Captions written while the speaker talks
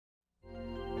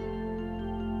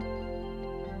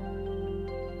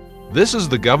This is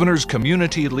the Governor's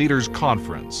Community Leaders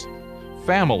Conference.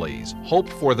 Families, hope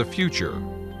for the future.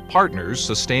 Partners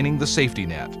sustaining the safety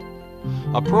net.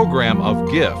 A program of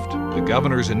GIFT, the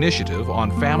Governor's initiative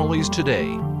on families today.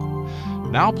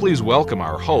 Now please welcome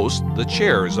our hosts, the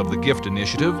chairs of the GIFT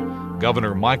initiative,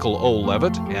 Governor Michael O.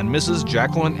 Levitt and Mrs.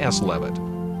 Jacqueline S. Levitt.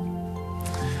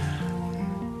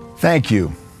 Thank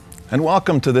you, and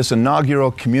welcome to this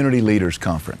inaugural Community Leaders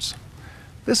Conference.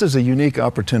 This is a unique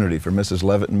opportunity for Mrs.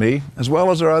 Levitt and me, as well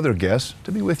as our other guests,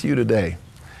 to be with you today.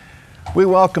 We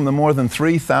welcome the more than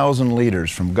 3,000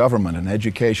 leaders from government and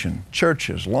education,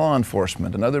 churches, law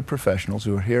enforcement, and other professionals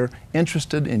who are here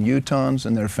interested in Utahns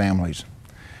and their families.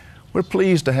 We're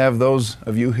pleased to have those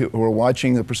of you who are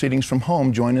watching the proceedings from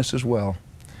home join us as well.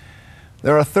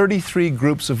 There are 33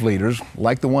 groups of leaders,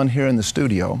 like the one here in the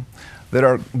studio, that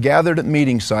are gathered at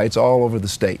meeting sites all over the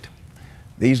state.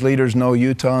 These leaders know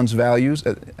Utahns' values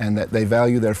and that they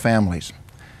value their families.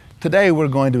 Today we're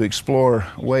going to explore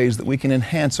ways that we can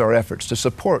enhance our efforts to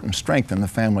support and strengthen the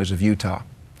families of Utah.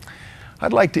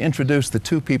 I'd like to introduce the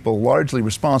two people largely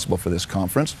responsible for this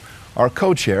conference. Our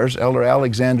co-chairs, Elder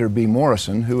Alexander B.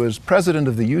 Morrison, who is president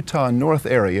of the Utah North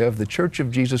area of the Church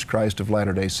of Jesus Christ of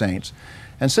Latter-day Saints,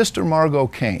 and Sister Margot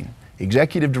Kane,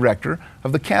 executive director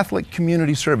of the Catholic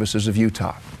Community Services of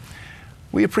Utah.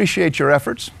 We appreciate your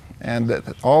efforts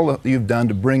and all that you've done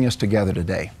to bring us together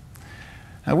today.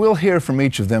 Now, we'll hear from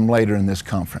each of them later in this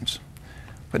conference.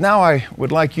 But now I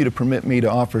would like you to permit me to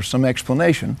offer some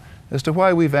explanation as to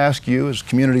why we've asked you as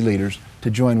community leaders to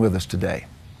join with us today.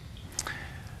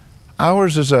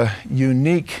 Ours is a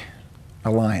unique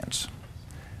alliance.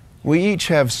 We each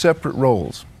have separate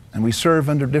roles and we serve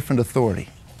under different authority,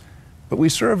 but we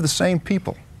serve the same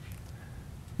people.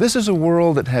 This is a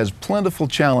world that has plentiful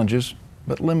challenges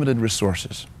but limited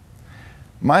resources.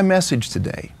 My message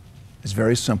today is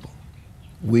very simple.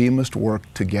 We must work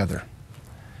together.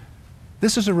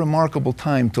 This is a remarkable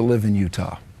time to live in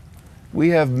Utah. We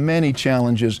have many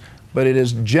challenges, but it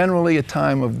is generally a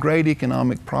time of great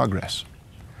economic progress.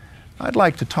 I'd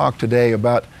like to talk today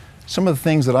about some of the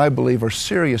things that I believe are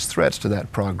serious threats to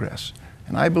that progress,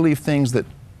 and I believe things that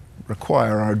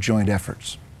require our joint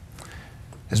efforts.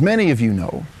 As many of you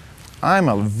know, I'm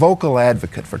a vocal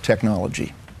advocate for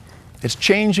technology. It's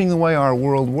changing the way our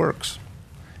world works.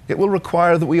 It will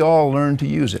require that we all learn to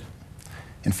use it.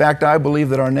 In fact, I believe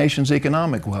that our nation's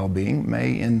economic well-being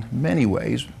may, in many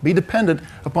ways, be dependent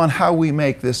upon how we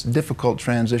make this difficult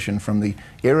transition from the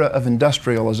era of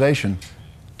industrialization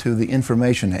to the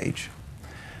information age.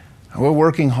 We're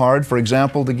working hard, for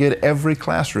example, to get every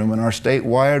classroom in our state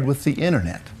wired with the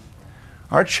internet.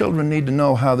 Our children need to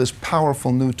know how this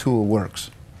powerful new tool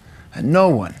works, and no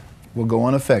one will go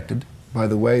unaffected by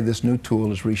the way this new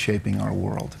tool is reshaping our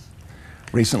world.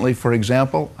 Recently, for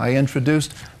example, I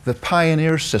introduced the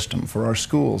Pioneer system for our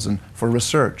schools and for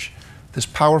research. This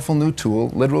powerful new tool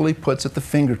literally puts at the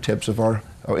fingertips of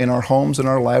in our homes and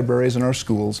our libraries and our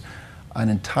schools an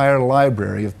entire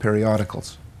library of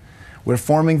periodicals. We're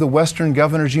forming the Western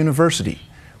Governors University,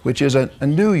 which is a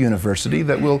new university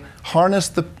that will harness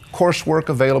the coursework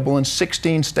available in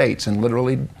 16 states and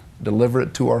literally deliver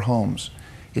it to our homes.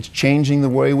 It's changing the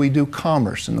way we do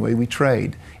commerce and the way we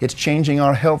trade. It's changing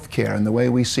our health care and the way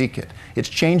we seek it. It's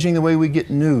changing the way we get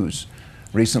news.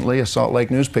 Recently, a Salt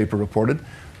Lake newspaper reported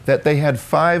that they had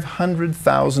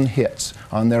 500,000 hits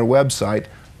on their website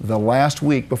the last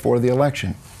week before the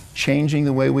election, changing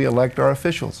the way we elect our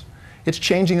officials. It's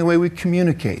changing the way we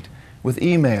communicate with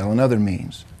email and other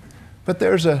means. But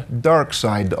there's a dark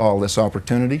side to all this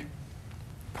opportunity: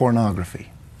 pornography.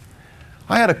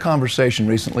 I had a conversation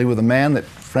recently with a man that,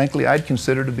 frankly, I'd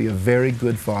consider to be a very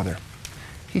good father.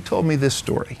 He told me this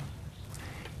story.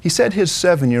 He said his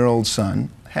 7-year-old son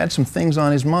had some things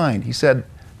on his mind. He said,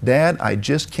 "Dad, I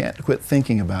just can't quit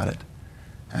thinking about it."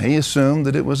 Now, he assumed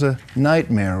that it was a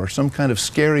nightmare or some kind of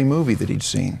scary movie that he'd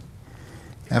seen.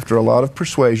 After a lot of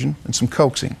persuasion and some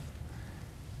coaxing,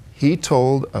 he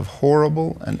told of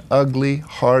horrible and ugly,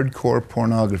 hardcore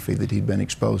pornography that he'd been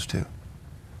exposed to.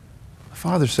 The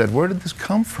father said, "Where did this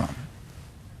come from?"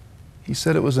 He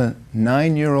said it was a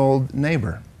 9-year-old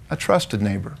neighbor, a trusted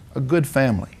neighbor, a good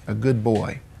family, a good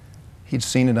boy. He'd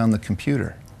seen it on the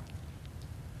computer.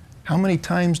 "How many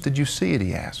times did you see it?"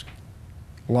 he asked.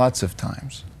 "Lots of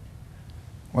times."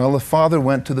 Well, the father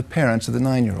went to the parents of the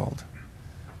 9-year-old.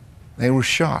 They were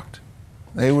shocked.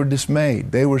 They were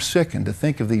dismayed. They were sickened to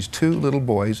think of these two little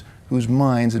boys whose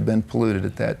minds had been polluted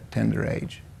at that tender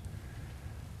age.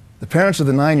 The parents of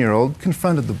the 9-year-old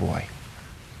confronted the boy.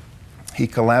 He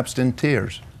collapsed in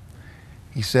tears.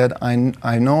 He said,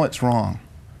 I know it's wrong,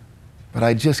 but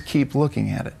I just keep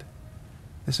looking at it.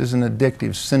 This is an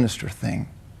addictive, sinister thing.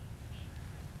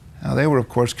 Now, they were, of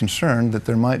course, concerned that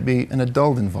there might be an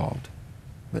adult involved.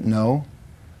 But no,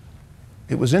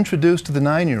 it was introduced to the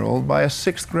 9-year-old by a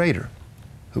 6th grader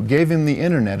who gave him the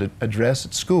internet address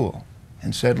at school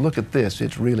and said, "Look at this,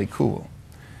 it's really cool."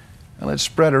 Well, it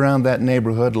spread around that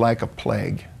neighborhood like a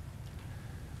plague.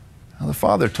 Now, the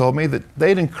father told me that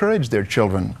they'd encourage their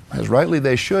children, as rightly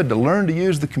they should, to learn to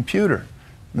use the computer,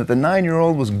 and that the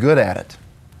 9-year-old was good at it.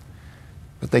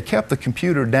 But they kept the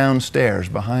computer downstairs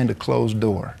behind a closed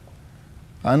door.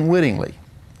 Unwittingly,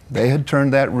 they had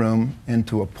turned that room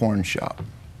into a porn shop.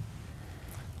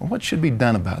 Well, what should be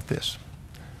done about this?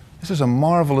 This is a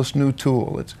marvelous new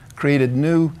tool. It's created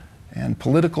new and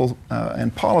political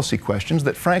and policy questions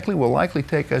that frankly will likely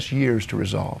take us years to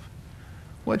resolve.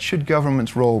 What should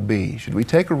government's role be? Should we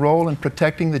take a role in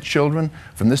protecting the children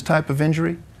from this type of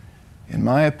injury? In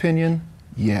my opinion,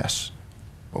 yes.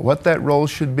 But what that role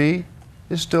should be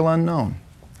is still unknown.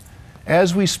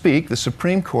 As we speak, the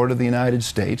Supreme Court of the United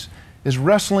States is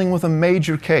wrestling with a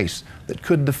major case that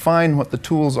could define what the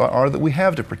tools are that we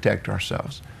have to protect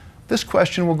ourselves. This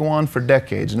question will go on for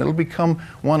decades, and it'll become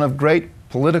one of great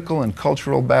political and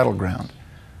cultural battleground.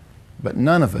 But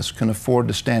none of us can afford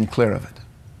to stand clear of it.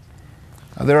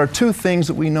 Now, there are two things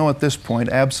that we know at this point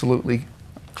absolutely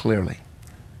clearly.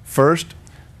 First,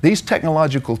 these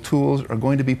technological tools are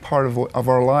going to be part of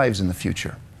our lives in the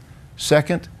future.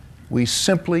 Second, we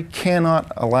simply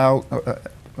cannot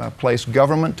place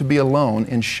government to be alone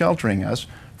in sheltering us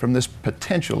from this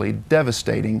potentially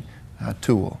devastating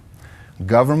tool.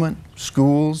 Government,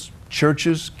 schools,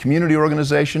 churches, community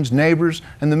organizations, neighbors,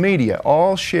 and the media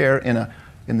all share in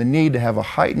the need to have a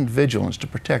heightened vigilance to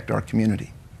protect our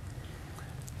community.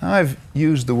 Now, I've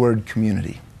used the word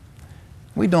community.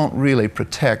 We don't really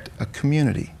protect a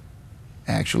community.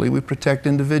 Actually, we protect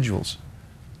individuals.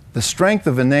 The strength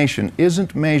of a nation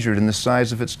isn't measured in the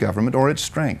size of its government or its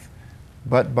strength,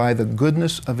 but by the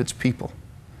goodness of its people.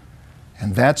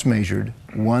 And that's measured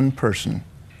one person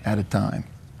at a time.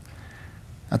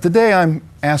 Now, today I'm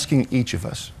asking each of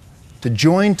us to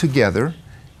join together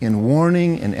in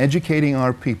warning and educating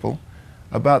our people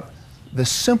about the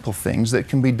simple things that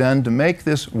can be done to make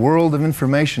this world of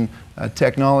information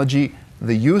technology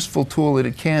the useful tool that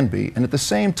it can be, and at the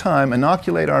same time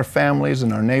inoculate our families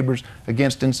and our neighbors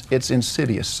against its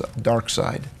insidious dark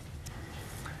side.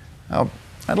 Now,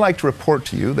 I'd like to report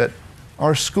to you that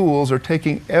our schools are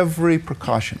taking every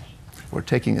precaution. We're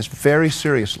taking this very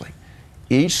seriously.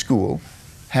 Each school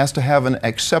has to have an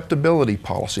acceptability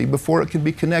policy before it can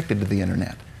be connected to the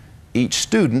internet. Each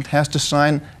student has to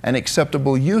sign an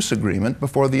acceptable use agreement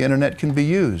before the internet can be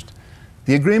used.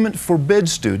 The agreement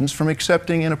forbids students from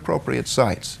accepting inappropriate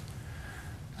sites.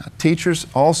 Teachers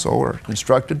also are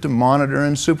instructed to monitor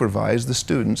and supervise the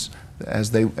students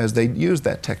as they use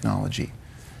that technology.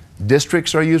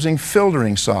 Districts are using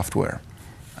filtering software.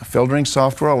 Filtering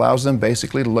software allows them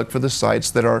basically to look for the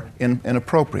sites that are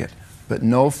inappropriate, but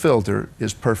no filter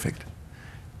is perfect.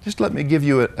 Just let me give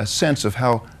you a sense of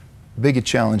how big a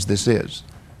challenge this is.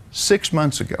 6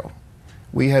 months ago,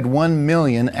 we had 1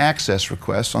 million access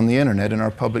requests on the internet in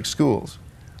our public schools.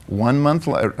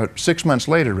 6 months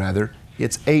later,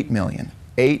 it's 8 million,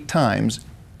 8 times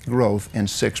growth in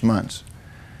 6 months.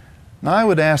 Now, I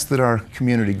would ask that our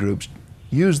community groups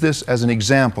use this as an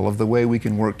example of the way we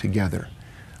can work together.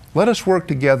 Let us work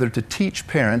together to teach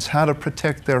parents how to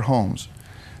protect their homes.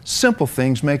 Simple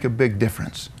things make a big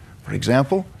difference. For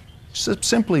example,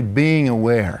 simply being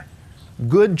aware.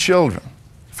 Good children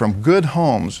from good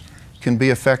homes can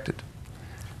be affected.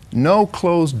 No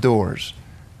closed doors.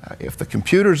 If the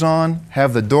computer's on,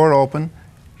 have the door open.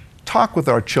 Talk with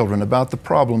our children about the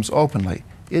problems openly.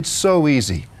 It's so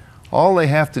easy. All they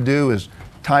have to do is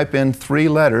type in 3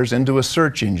 letters into a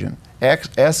search engine,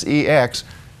 SEX,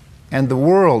 and the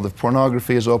world of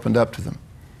pornography is opened up to them.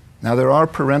 Now, there are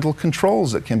parental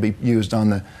controls that can be used on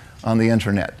the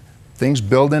internet. Things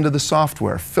built into the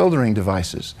software, filtering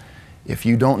devices. If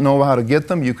you don't know how to get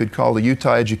them, you could call the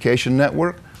Utah Education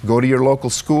Network, go to your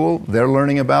local school, they're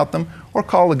learning about them, or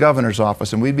call the governor's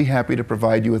office, and we'd be happy to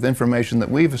provide you with information that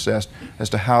we've assessed as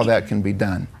to how that can be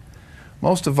done.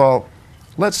 Most of all,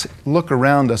 let's look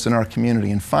around us in our community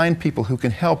and find people who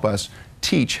can help us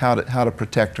teach how to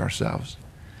protect ourselves.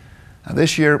 Now,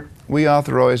 this year, we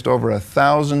authorized over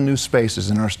 1,000 new spaces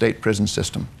in our state prison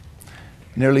system.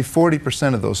 Nearly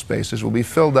 40% of those spaces will be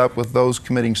filled up with those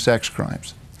committing sex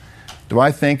crimes. Do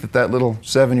I think that little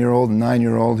 7-year-old and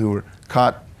 9-year-old who were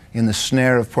caught in the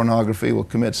snare of pornography will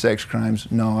commit sex crimes?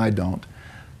 No, I don't.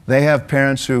 They have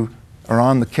parents who are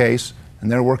on the case, and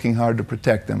they're working hard to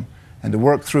protect them and to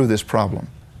work through this problem.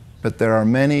 But there are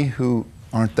many who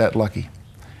aren't that lucky.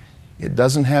 It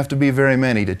doesn't have to be very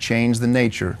many to change the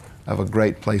nature of a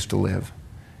great place to live.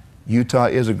 Utah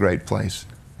is a great place,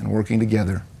 and working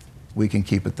together, we can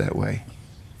keep it that way.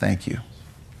 Thank you.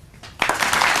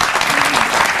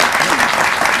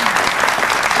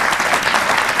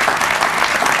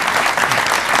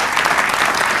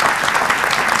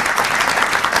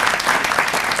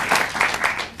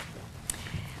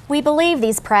 We believe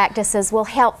these practices will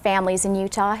help families in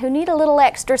Utah who need a little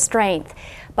extra strength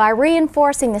by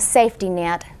reinforcing the safety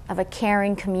net of a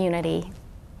caring community.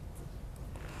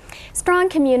 Strong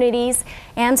communities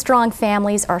and strong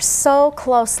families are so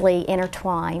closely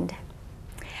intertwined.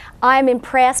 I'm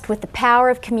impressed with the power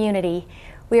of community.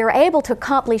 We are able to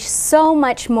accomplish so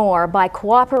much more by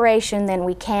cooperation than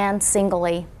we can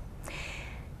singly.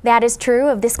 That is true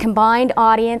of this combined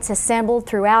audience assembled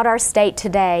throughout our state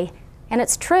today, and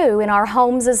it's true in our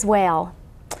homes as well.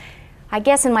 I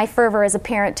guess in my fervor as a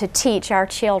parent to teach our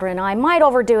children, I might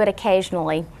overdo it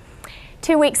occasionally.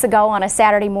 2 weeks ago on a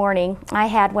Saturday morning, I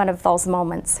had one of those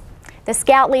moments. The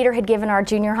scout leader had given our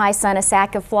junior high son a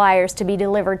sack of flyers to be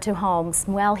delivered to homes.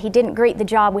 Well, he didn't greet the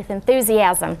job with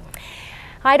enthusiasm.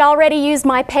 I'd already used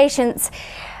my patience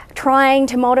trying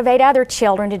to motivate other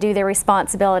children to do their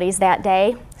responsibilities that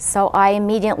day, so I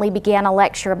immediately began a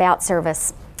lecture about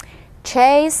service.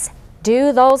 Chase,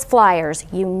 do those flyers.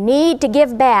 You need to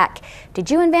give back. Did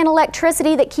you invent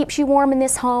electricity that keeps you warm in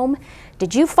this home?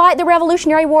 Did you fight the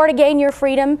Revolutionary War to gain your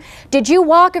freedom? Did you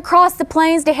walk across the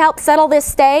plains to help settle this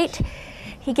state?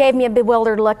 He gave me a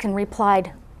bewildered look and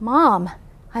replied, "Mom,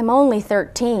 I'm only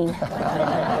 13.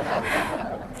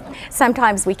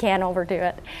 Sometimes we can overdo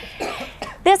it.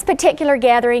 This particular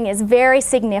gathering is very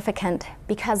significant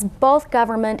because both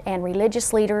government and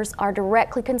religious leaders are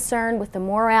directly concerned with the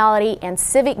morality and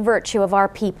civic virtue of our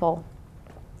people.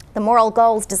 The moral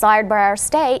goals desired by our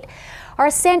state are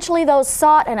essentially those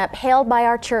sought and upheld by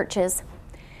our churches.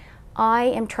 I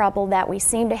am troubled that we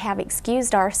seem to have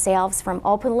excused ourselves from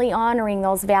openly honoring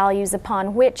those values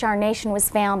upon which our nation was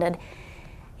founded.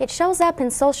 It shows up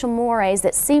in social mores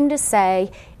that seem to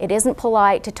say it isn't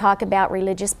polite to talk about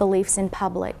religious beliefs in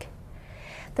public.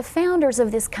 The founders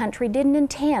of this country didn't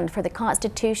intend for the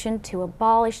Constitution to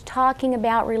abolish talking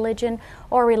about religion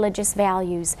or religious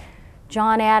values.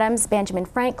 John Adams, Benjamin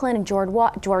Franklin, and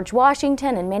George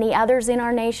Washington, and many others in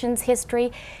our nation's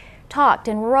history talked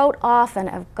and wrote often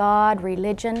of God,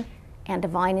 religion, and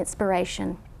divine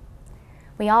inspiration.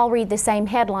 We all read the same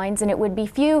headlines, and it would be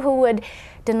few who would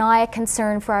deny a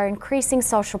concern for our increasing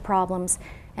social problems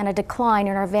and a decline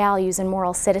in our values and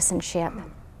moral citizenship.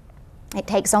 It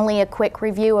takes only a quick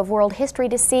review of world history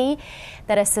to see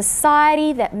that a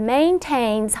society that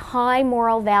maintains high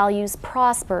moral values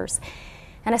prospers,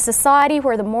 and a society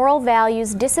where the moral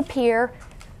values disappear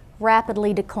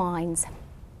rapidly declines.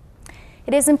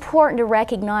 It is important to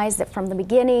recognize that from the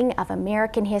beginning of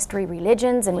American history,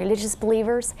 religions and religious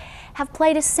believers have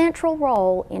played a central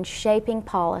role in shaping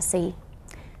policy.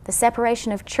 The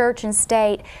separation of church and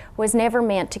state was never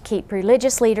meant to keep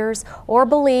religious leaders or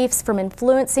beliefs from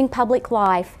influencing public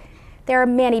life. There are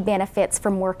many benefits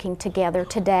from working together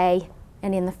today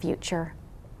and in the future.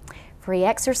 Free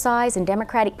exercise and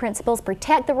democratic principles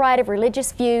protect the right of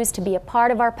religious views to be a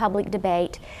part of our public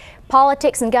debate.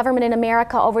 Politics and government in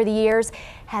America over the years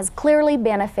has clearly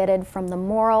benefited from the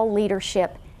moral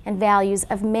leadership and values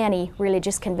of many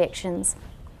religious convictions.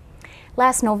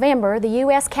 Last November, the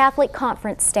U.S. Catholic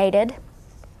Conference stated,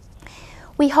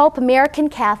 "We hope American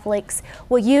Catholics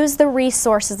will use the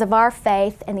resources of our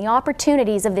faith and the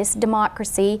opportunities of this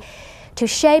democracy to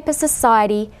shape a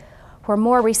society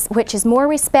which is more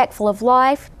respectful of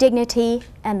life, dignity,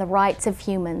 and the rights of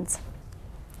humans."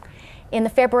 In the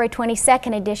February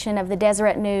 22nd edition of the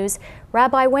Deseret News,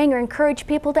 Rabbi Wenger encouraged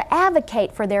people to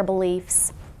advocate for their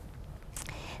beliefs.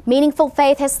 Meaningful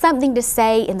faith has something to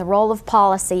say in the role of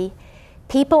policy.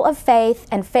 People of faith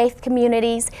and faith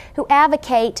communities who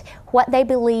advocate what they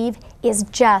believe is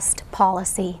just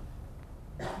policy.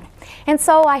 And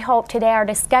so I hope today our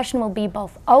discussion will be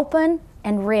both open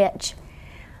and rich.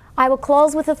 I will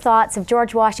close with the thoughts of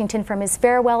George Washington from his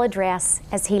farewell address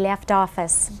as he left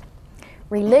office.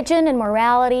 Religion and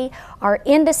morality are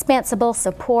indispensable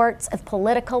supports of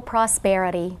political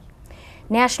prosperity.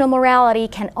 National morality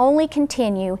can only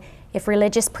continue if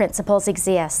religious principles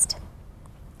exist.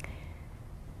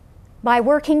 By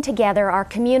working together, our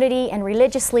community and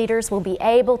religious leaders will be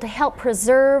able to help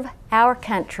preserve our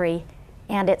country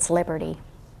and its liberty.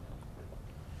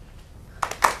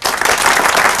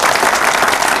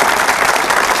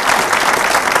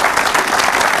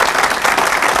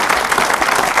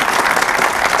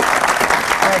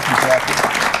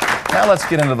 Now let's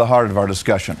get into the heart of our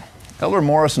discussion. Elder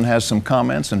Morrison has some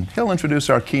comments, and he'll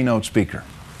introduce our keynote speaker.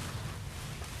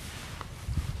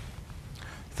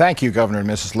 Thank you, Governor and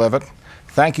Mrs. Leavitt.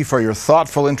 Thank you for your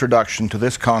thoughtful introduction to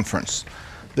this conference.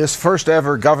 This first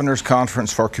ever Governor's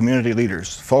Conference for Community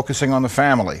Leaders, focusing on the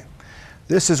family.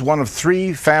 This is one of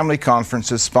 3 family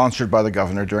conferences sponsored by the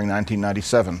Governor during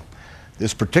 1997.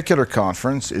 This particular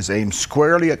conference is aimed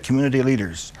squarely at community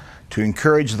leaders to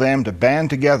encourage them to band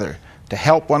together, to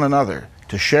help one another,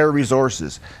 to share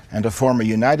resources, and to form a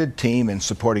united team in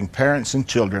supporting parents and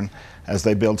children as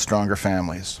they build stronger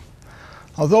families.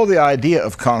 Although the idea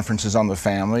of conferences on the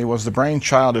family was the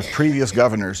brainchild of previous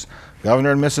governors,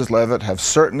 Governor and Mrs. Leavitt have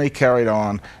certainly carried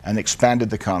on and expanded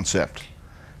the concept.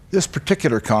 This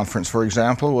particular conference, for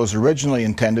example, was originally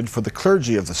intended for the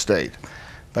clergy of the state,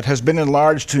 but has been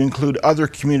enlarged to include other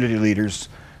community leaders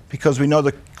because we know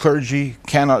the clergy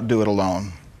cannot do it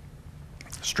alone.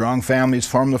 Strong families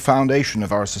form the foundation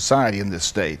of our society in this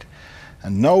state,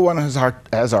 and no one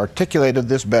has articulated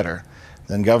this better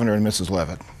than Governor and Mrs.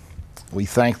 Leavitt. We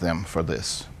thank them for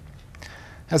this.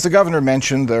 As the Governor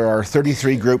mentioned, there are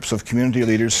 33 groups of community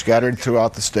leaders scattered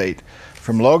throughout the state,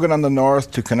 from Logan on the north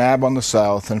to Kanab on the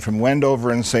south, and from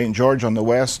Wendover and St. George on the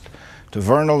west to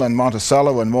Vernal and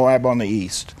Monticello and Moab on the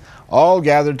east, all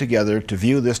gathered together to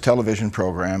view this television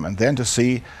program and then to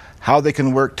see how they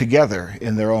can work together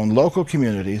in their own local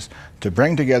communities to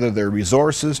bring together their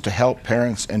resources to help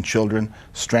parents and children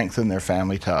strengthen their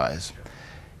family ties.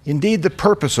 Indeed, the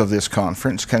purpose of this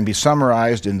conference can be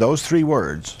summarized in those 3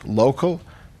 words: local,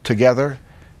 together,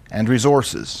 and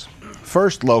resources.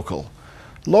 First, local.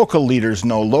 Local leaders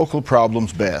know local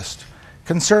problems best.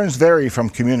 Concerns vary from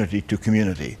community to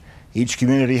community. Each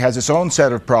community has its own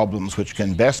set of problems which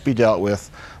can best be dealt with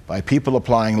by people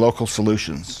applying local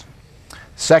solutions.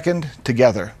 Second,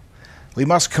 together. We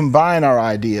must combine our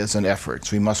ideas and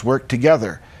efforts. We must work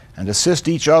together and assist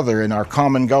each other in our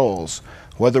common goals,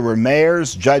 whether we're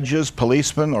mayors, judges,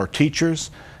 policemen, or teachers,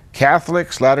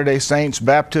 Catholics, Latter-day Saints,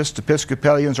 Baptists,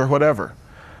 Episcopalians, or whatever.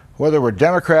 Whether we're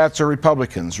Democrats or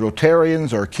Republicans,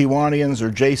 Rotarians or Kiwanians or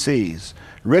JCs,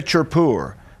 rich or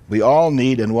poor, we all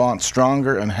need and want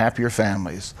stronger and happier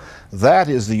families. That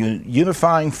is the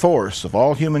unifying force of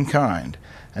all humankind.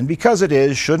 And because it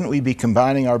is, shouldn't we be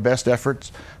combining our best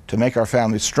efforts to make our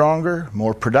families stronger,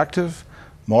 more productive,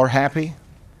 more happy?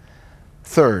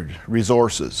 Third,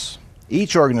 resources.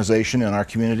 Each organization in our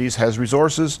communities has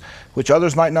resources which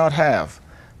others might not have.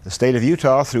 The state of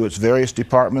Utah, through its various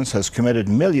departments, has committed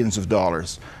millions of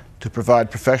dollars to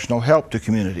provide professional help to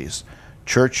communities.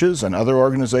 Churches and other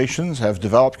organizations have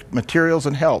developed materials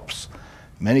and helps.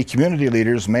 Many community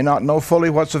leaders may not know fully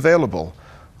what's available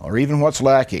or even what's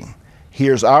lacking.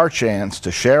 Here's our chance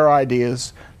to share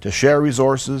ideas, to share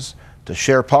resources, to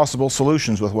share possible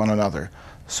solutions with one another,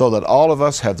 so that all of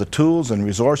us have the tools and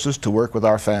resources to work with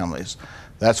our families.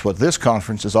 That's what this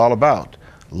conference is all about.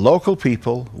 Local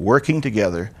people working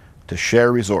together to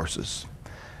share resources.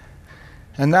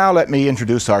 And now let me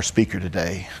introduce our speaker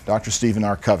today, Dr. Stephen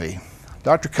R. Covey.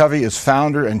 Dr. Covey is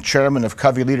founder and chairman of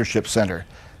Covey Leadership Center,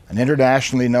 an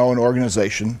internationally known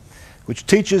organization which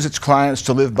teaches its clients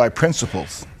to live by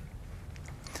principles.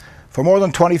 For more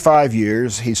than 25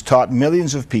 years, he's taught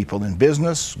millions of people in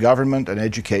business, government, and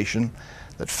education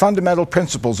that fundamental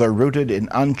principles are rooted in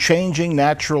unchanging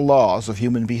natural laws of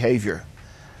human behavior.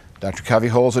 Dr. Covey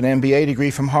holds an MBA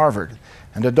degree from Harvard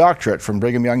and a doctorate from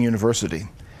Brigham Young University.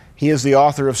 He is the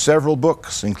author of several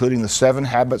books, including The 7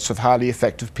 Habits of Highly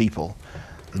Effective People,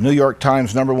 the New York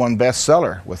Times #1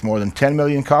 bestseller with more than 10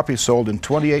 million copies sold in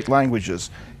 28 languages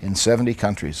in 70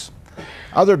 countries.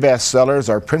 Other bestsellers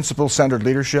are Principle-Centered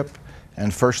Leadership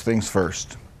and First Things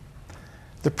First.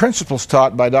 The principles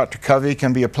taught by Dr. Covey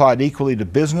can be applied equally to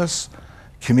business,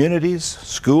 communities,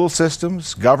 school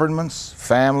systems, governments,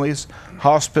 families,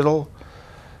 hospital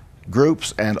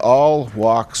groups, and all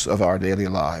walks of our daily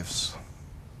lives.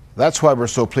 That's why we're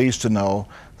so pleased to know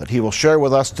that he will share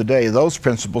with us today those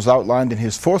principles outlined in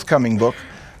his forthcoming book,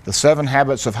 The 7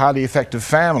 Habits of Highly Effective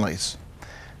Families.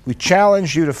 We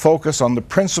challenge you to focus on the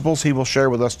principles he will share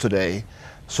with us today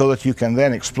so that you can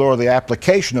then explore the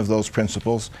application of those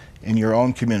principles in your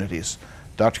own communities.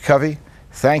 Dr. Covey,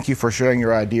 thank you for sharing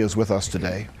your ideas with us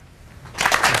today.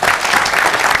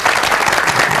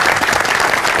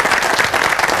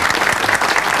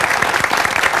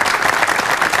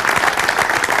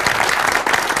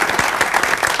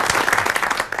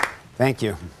 Thank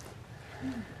you.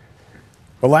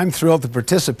 Well, I'm thrilled to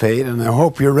participate, and I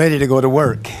hope you're ready to go to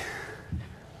work.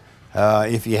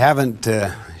 If you haven't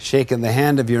shaken the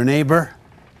hand of your neighbor,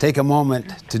 take a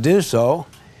moment to do so.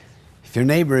 If your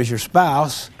neighbor is your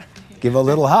spouse, give a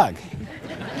little hug.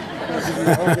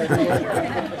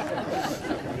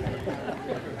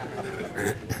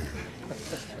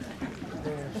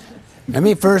 Let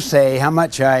me first say how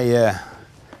much I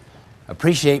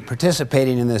appreciate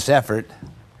participating in this effort,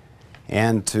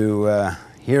 and to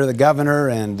hear the governor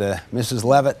and Mrs.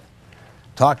 Leavitt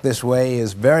talk this way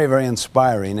is very, very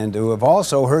inspiring, and to have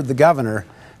also heard the governor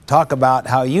talk about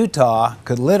how Utah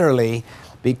could literally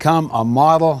become a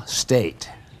model state.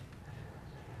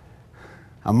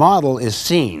 A model is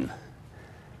seen,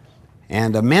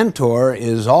 and a mentor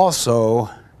is also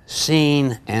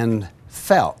seen and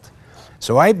felt.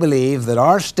 So I believe that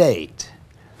our state,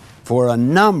 for a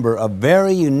number of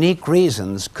very unique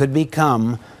reasons, could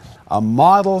become a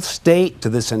model state to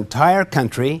this entire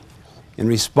country in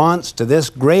response to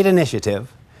this great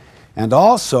initiative, and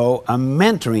also a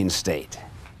mentoring state,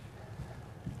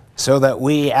 so that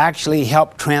we actually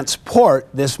help transport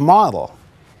this model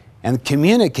and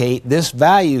communicate this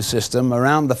value system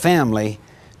around the family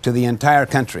to the entire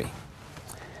country.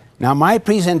 Now, my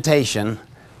presentation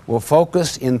will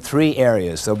focus in 3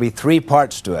 areas. There'll be 3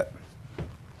 parts to it.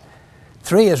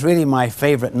 3 is really my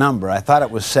favorite number. I thought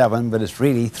it was 7, but it's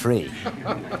really 3.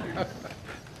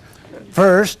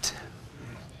 First,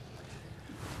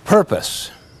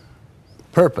 purpose.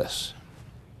 Purpose.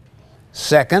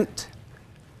 Second,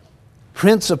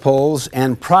 principles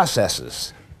and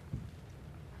processes.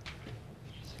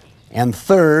 And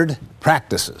third,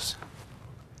 practices.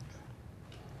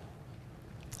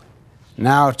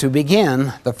 Now, to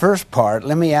begin the first part,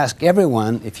 let me ask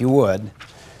everyone, if you would,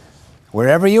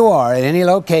 wherever you are at any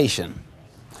location,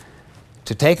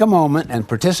 to take a moment and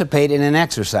participate in an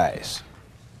exercise.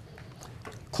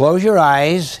 Close your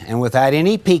eyes, and without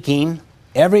any peeking,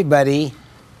 everybody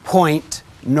point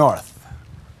north.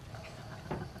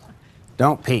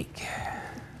 Don't peek.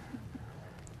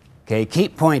 Okay,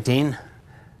 keep pointing.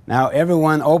 Now,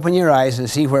 everyone, open your eyes and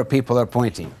see where people are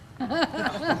pointing.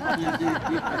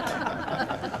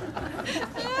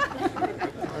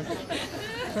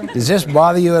 Does this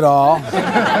bother you at all?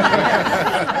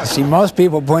 You see most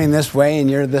people pointing this way, and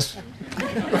you're this.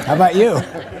 How about you?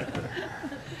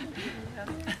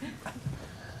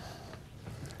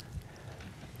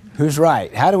 Who's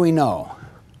right? How do we know?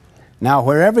 Now,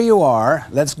 wherever you are,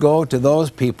 let's go to those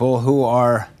people who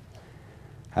are,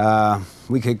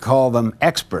 we could call them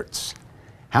experts.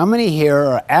 How many here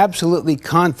are absolutely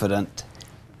confident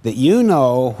that you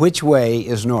know which way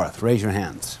is north? Raise your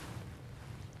hands.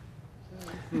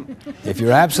 If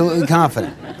you're absolutely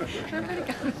confident.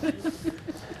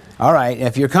 All right,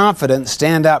 if you're confident,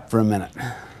 stand up for a minute.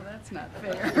 Well, that's not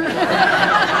fair.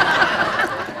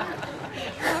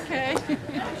 Okay.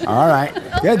 All right,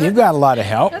 good, you've got a lot of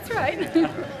help. That's right.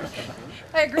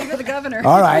 I agree with the governor.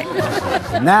 All right,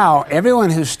 now everyone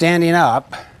who's standing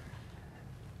up,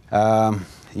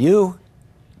 you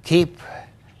keep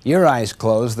your eyes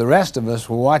closed. The rest of us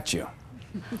will watch you.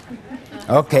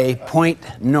 Okay, point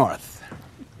north.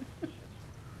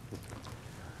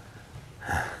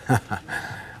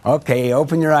 Okay,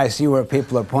 open your eyes, see where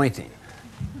people are pointing.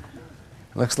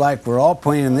 Looks like we're all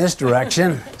pointing in this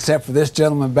direction, except for this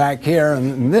gentleman back here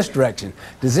and in this direction.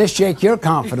 Does this shake your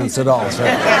confidence at all, sir?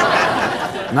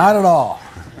 Not at all.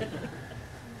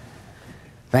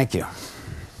 Thank you.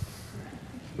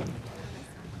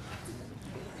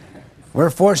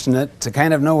 We're fortunate to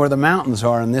kind of know where the mountains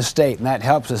are in this state, and that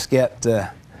helps us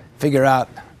figure out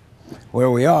where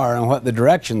we are and what the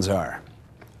directions are.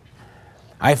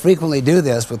 I frequently do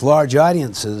this with large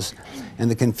audiences, and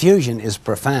the confusion is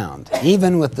profound,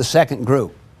 even with the second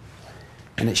group.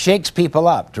 And it shakes people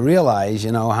up to realize,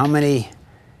 you know, how many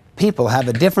people have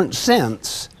a different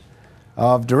sense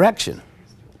of direction.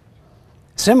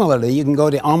 Similarly, you can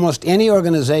go to almost any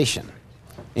organization,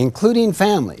 including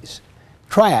families.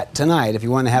 Try it tonight if you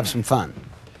want to have some fun.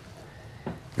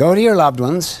 Go to your loved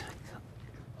ones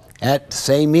at,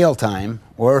 say, mealtime,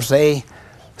 or say,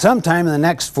 sometime in the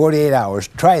next 48 hours,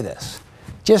 try this.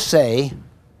 Just say,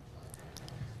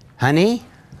 honey,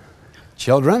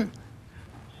 children,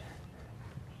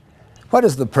 what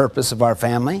is the purpose of our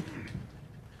family?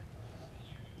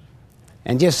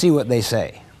 And just see what they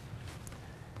say.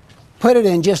 Put it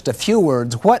in just a few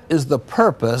words. What is the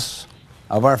purpose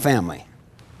of our family?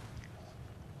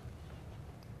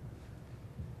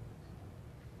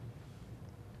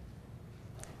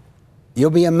 You'll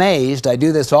be amazed, I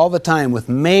do this all the time with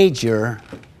major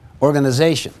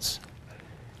organizations,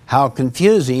 how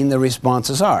confusing the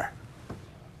responses are.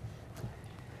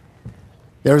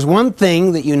 There's one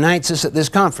thing that unites us at this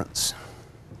conference.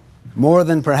 More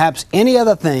than perhaps any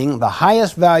other thing, the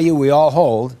highest value we all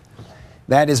hold,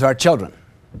 that is our children.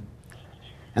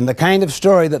 And the kind of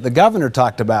story that the governor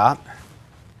talked about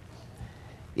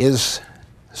is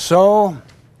so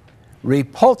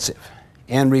repulsive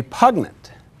and repugnant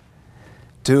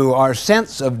to our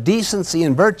sense of decency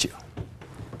and virtue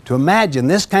to imagine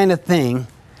this kind of thing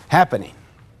happening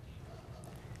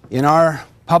in our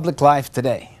public life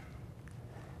today.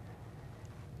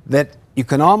 That you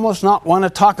can almost not want to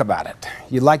talk about it.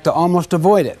 You'd like to almost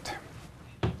avoid it.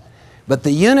 But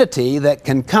the unity that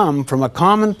can come from a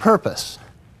common purpose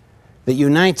that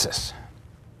unites us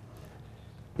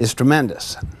is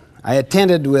tremendous. I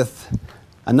attended with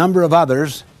a number of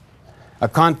others a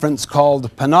conference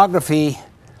called Pornography,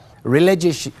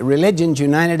 Religions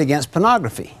United Against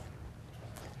Pornography.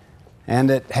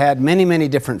 And it had many, many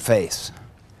different faiths.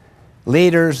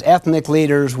 Leaders, ethnic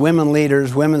leaders,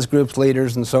 women's groups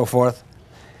leaders, and so forth.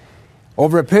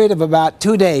 Over a period of about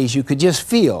 2 days, you could just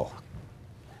feel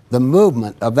the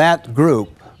movement of that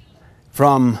group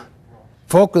from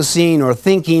focusing or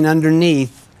thinking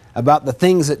underneath about the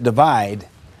things that divide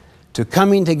to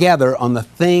coming together on the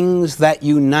things that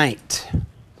unite.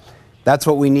 That's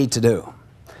what we need to do.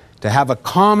 To have a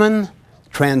common,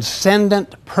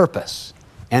 transcendent purpose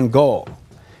and goal.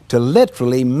 To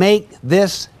literally make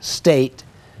this state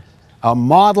a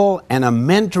model and a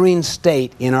mentoring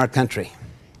state in our country.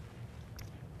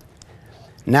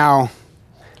 Now,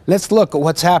 let's look at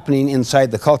what's happening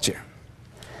inside the culture.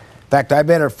 In fact, I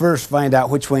better first find out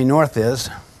which way north is.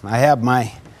 I have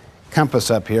my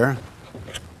compass up here.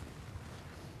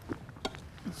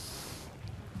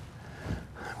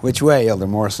 Which way, Elder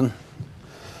Morrison?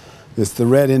 It's the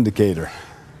red indicator.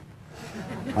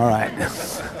 All right.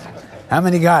 How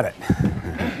many got it?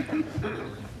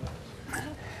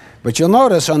 But you'll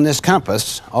notice on this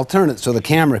compass, I'll turn it so the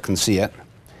camera can see it.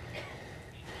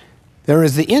 There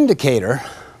is the indicator,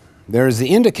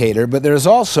 but there's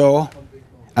also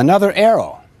another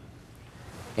arrow.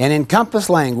 And in compass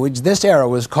language, this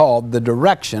arrow is called the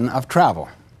direction of travel.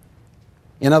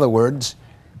 In other words,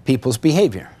 people's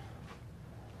behavior.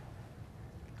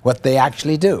 What they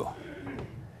actually do.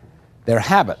 Their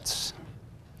habits.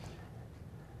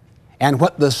 And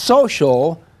what the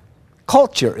social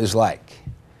culture is like.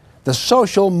 The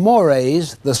social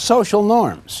mores, the social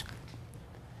norms.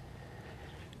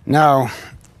 Now,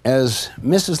 as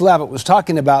Mrs. Levitt was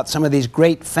talking about some of these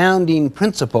great founding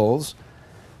principles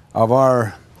of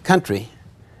our country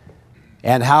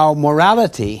and how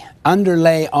morality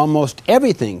underlay almost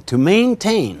everything to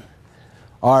maintain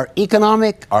our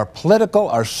economic, our political,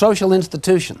 our social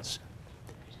institutions.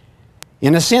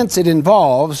 In a sense, it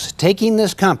involves taking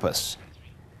this compass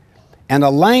and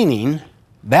aligning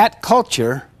that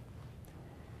culture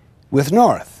with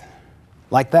north,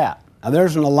 like that. Now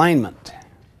there's an alignment.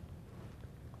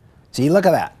 See, look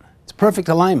at that. It's perfect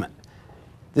alignment.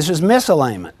 This is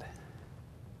misalignment.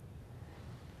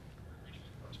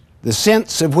 The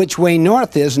sense of which way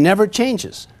north is never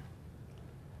changes.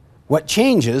 What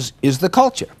changes is the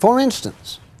culture. For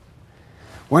instance,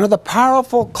 one of the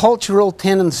powerful cultural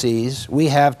tendencies we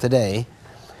have today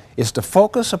is to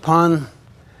focus upon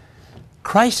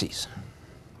crises.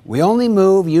 We only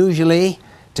move usually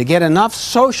to get enough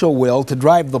social will to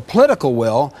drive the political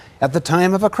will at the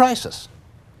time of a crisis.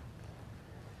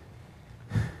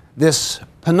 This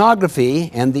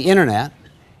pornography and the internet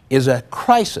is a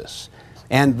crisis,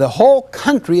 and the whole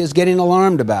country is getting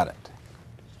alarmed about it.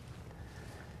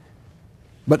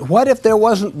 But what if there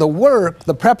wasn't the work,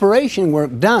 the preparation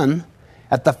work done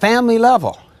at the family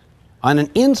level on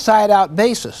an inside-out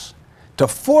basis to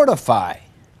fortify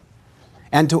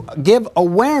and to give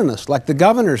awareness, like the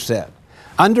governor said,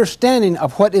 understanding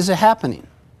of what is happening,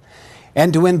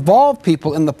 and to involve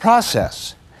people in the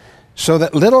process so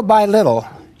that little by little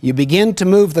you begin to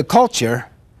move the culture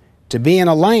to be in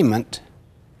alignment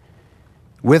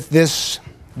with this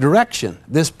direction,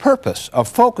 this purpose of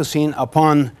focusing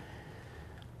upon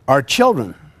our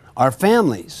children, our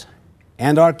families,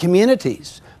 and our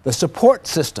communities, the support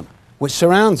system which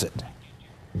surrounds it.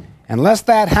 Unless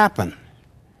that happens,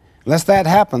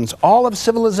 all of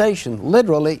civilization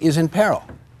literally is in peril.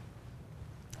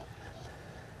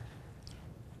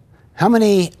 How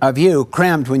many of you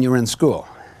crammed when you were in school?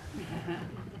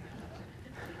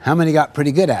 How many got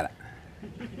pretty good at it?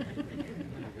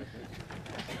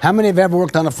 How many have ever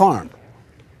worked on a farm?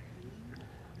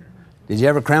 Did you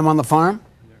ever cram on the farm?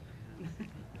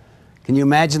 Can you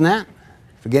imagine that?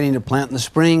 Forgetting to plant in the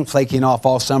spring, flaking off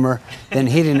all summer, then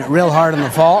hitting it real hard in the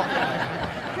fall.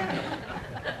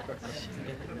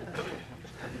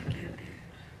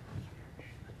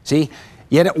 See,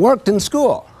 yet it worked in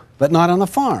school, but not on the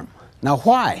farm. Now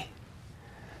why?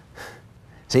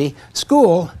 See,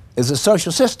 school is a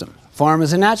social system. Farm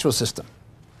is a natural system.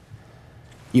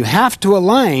 You have to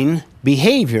align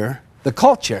behavior, the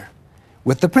culture,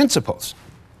 with the principles,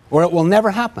 or it will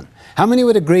never happen. How many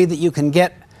would agree that you can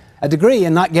get a degree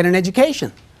and not get an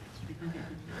education.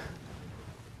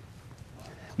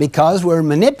 Because we're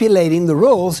manipulating the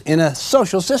rules in a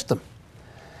social system.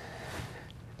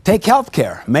 Take health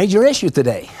care, major issue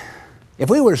today. If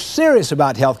we were serious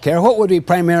about health care, what would we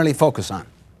primarily focus on?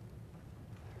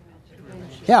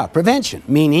 Yeah, prevention,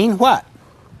 meaning what?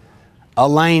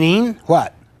 Aligning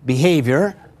what?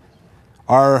 Behavior,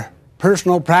 our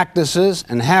personal practices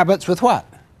and habits with what?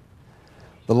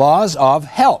 The laws of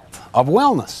health, of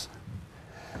wellness.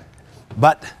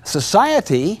 But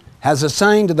society has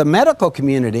assigned to the medical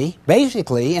community,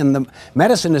 basically, and the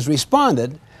medicine has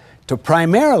responded to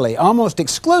primarily, almost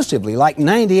exclusively, like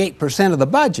 98% of the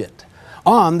budget,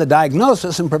 on the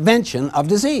diagnosis and prevention of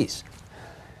disease.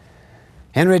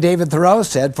 Henry David Thoreau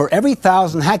said, "For every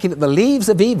 1,000 hacking at the leaves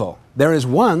of evil, there is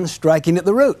one striking at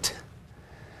the root."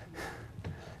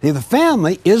 See, the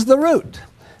family is the root.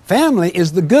 Family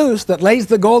is the goose that lays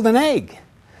the golden egg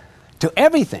to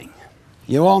everything.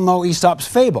 You all know Aesop's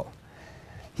fable.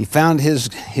 He found his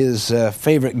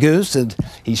favorite goose, and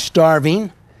he's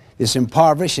starving, is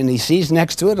impoverished, and he sees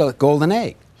next to it a golden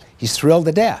egg. He's thrilled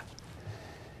to death.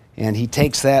 And he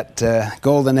takes that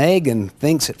golden egg and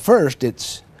thinks at first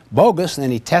it's bogus, and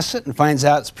then he tests it and finds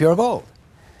out it's pure gold.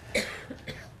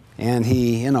 And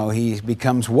he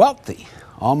becomes wealthy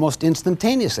almost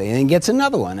instantaneously, and then gets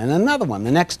another one and another one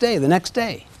the next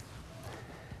day.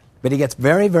 But he gets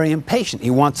very, very impatient.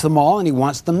 He wants them all, and he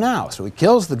wants them now. So he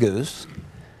kills the goose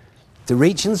to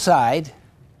reach inside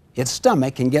its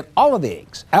stomach and get all of the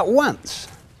eggs at once.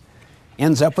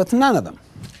 Ends up with none of them.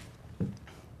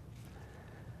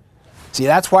 See,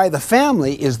 that's why the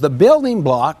family is the building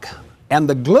block and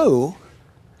the glue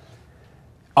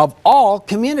of all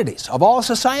communities, of all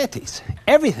societies,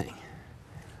 everything.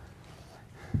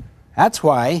 That's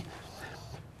why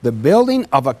the building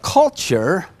of a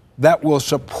culture that will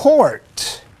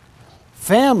support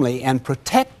family and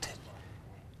protect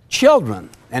children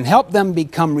and help them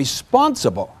become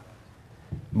responsible,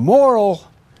 moral,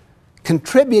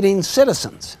 contributing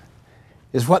citizens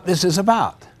is what this is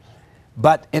about.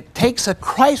 But it takes a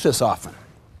crisis often.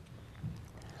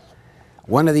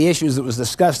 One of the issues that was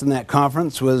discussed in that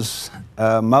conference was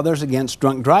Mothers Against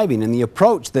Drunk Driving, and the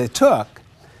approach they took,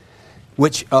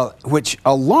 which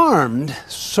alarmed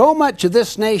so much of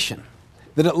this nation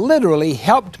that it literally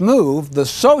helped move the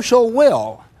social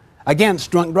will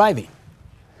against drunk driving.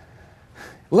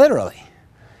 Literally.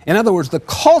 In other words, the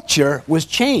culture was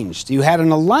changed. You had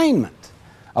an alignment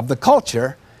of the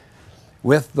culture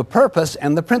with the purpose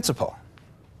and the principle.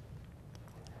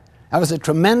 That was a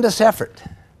tremendous effort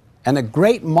and a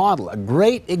great model, a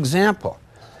great example.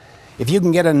 If you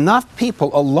can get enough people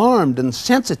alarmed and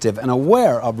sensitive and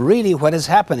aware of really what is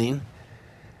happening,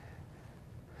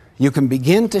 you can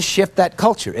begin to shift that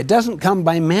culture. It doesn't come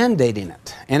by mandating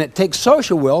it, and it takes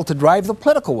social will to drive the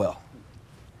political will.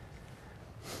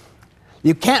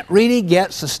 You can't really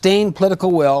get sustained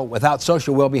political will without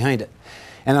social will behind it.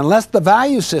 And unless the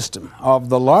value system of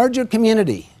the larger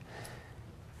community,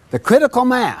 the critical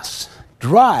mass,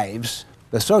 drives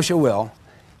the social will,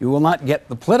 you will not get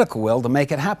the political will to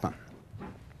make it happen.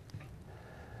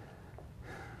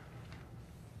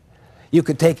 You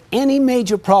could take any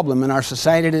major problem in our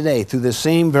society today through the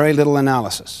same very little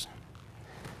analysis.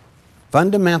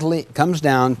 Fundamentally, it comes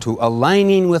down to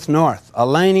aligning with North,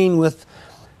 aligning with,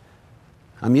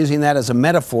 I'm using that as a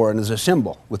metaphor and as a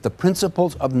symbol, with the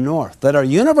principles of North that are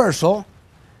universal.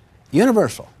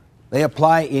 They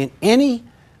apply in any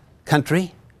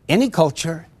country, any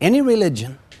culture, any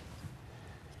religion,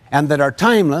 and that are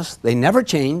timeless. They never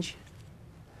change.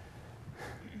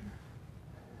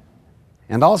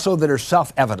 And also that are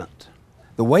self-evident.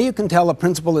 The way you can tell a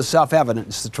principle is self-evident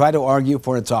is to try to argue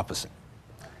for its opposite.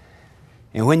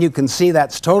 And when you can see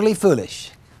that's totally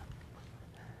foolish,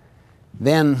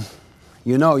 then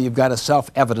you know you've got a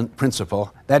self-evident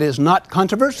principle that is not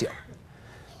controversial.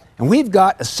 And we've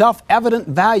got a self-evident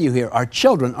value here, our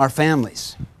children, our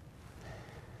families.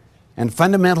 And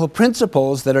fundamental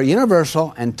principles that are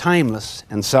universal and timeless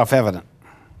and self-evident.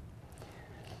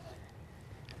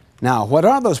 Now, what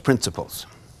are those principles?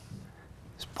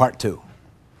 It's part 2.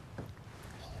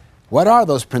 What are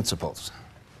those principles?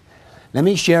 Let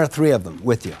me share 3 of them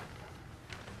with you.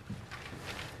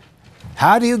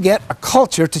 How do you get a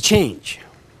culture to change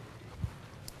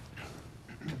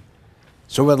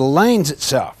so it aligns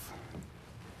itself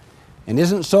and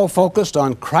isn't so focused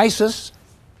on crisis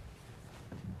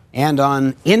and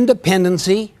on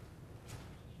independency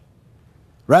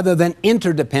rather than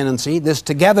interdependency, this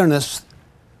togetherness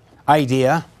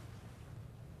idea,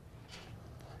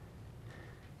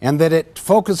 and that it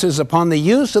focuses upon the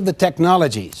use of the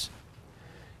technologies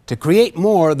to create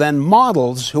more than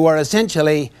models who are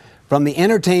essentially from the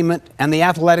entertainment and the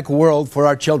athletic world for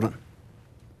our children.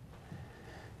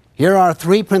 Here are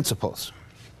 3 principles.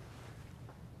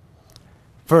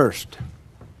 First,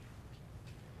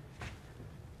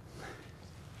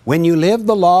 when you live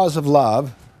the laws of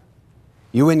love,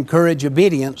 you encourage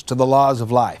obedience to the laws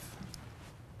of life.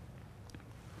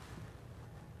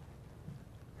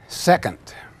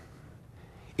 Second,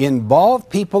 involve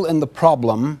people in the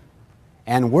problem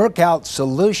and work out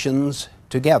solutions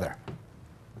together.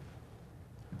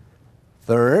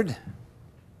 Third,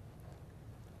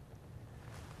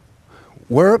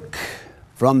 work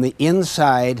from the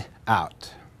inside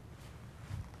out.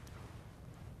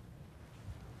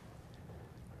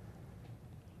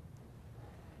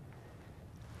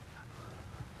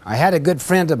 I had a good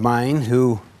friend of mine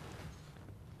who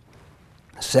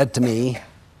said to me,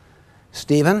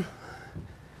 "Stephen,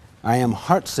 I am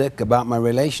heartsick about my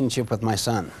relationship with my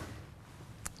son.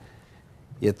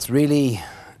 It's really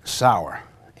sour,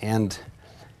 and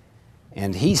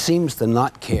he seems to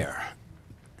not care.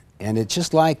 And it's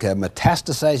just like a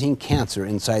metastasizing cancer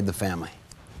inside the family.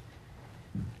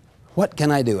 What can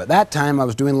I do?" At that time, I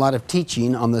was doing a lot of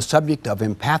teaching on the subject of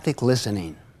empathic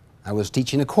listening. I was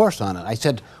teaching a course on it. I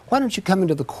said, "Why don't you come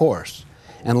into the course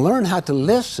and learn how to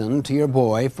listen to your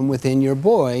boy from within your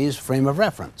boy's frame of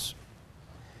reference?"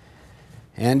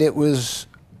 And it was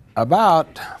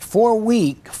about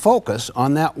 4-week focus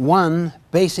on that one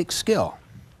basic skill.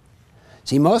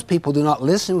 See, most people do not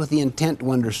listen with the intent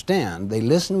to understand. They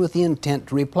listen with the intent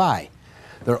to reply.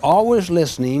 They're always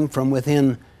listening from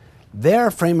within their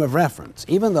frame of reference,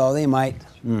 even though they might,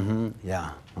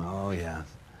 yeah, oh yeah.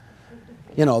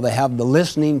 You know, they have the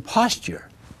listening posture,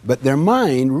 but their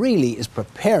mind really is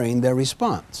preparing their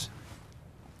response.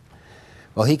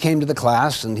 Well, he came to the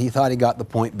class and he thought he got the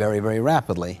point very, very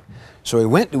rapidly. So he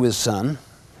went to his son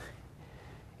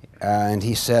and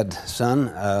he said, "Son,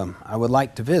 I would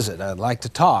like to visit. I'd like to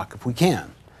talk if we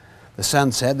can." The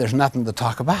son said, "There's nothing to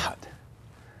talk about."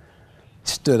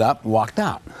 Stood up and walked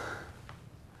out.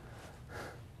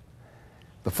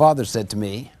 The father said to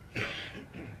me,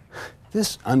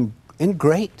 "This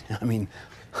ingrate, I mean,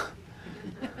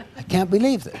 I can't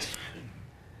believe this."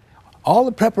 All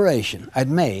the preparation I'd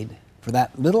made for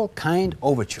that little kind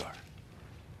overture,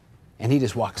 and he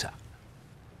just walks out.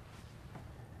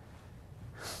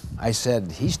 I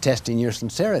said, "He's testing your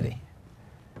sincerity."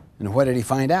 And what did he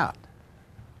find out?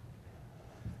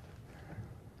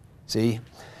 See,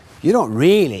 you don't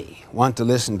really want to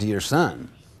listen to your son.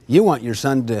 You want your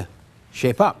son to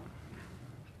shape up.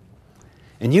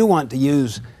 And you want to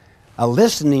use a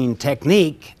listening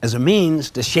technique as a means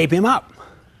to shape him up.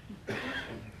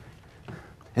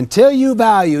 Until you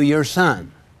value your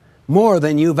son more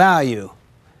than you value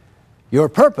your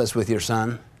purpose with your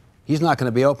son, he's not going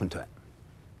to be open to it.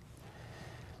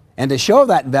 And to show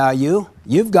that value,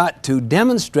 you've got to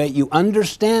demonstrate you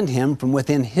understand him from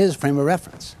within his frame of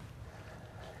reference.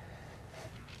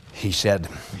 He said,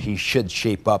 "He should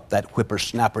shape up, that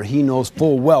whippersnapper. He knows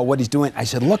full well what he's doing." I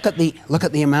said, look at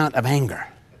the amount of anger.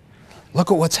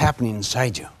 Look at what's happening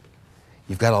inside you.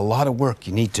 You've got a lot of work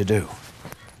you need to do.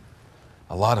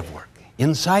 A lot of work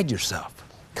inside yourself.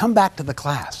 Come back to the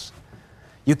class.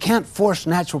 You can't force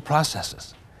natural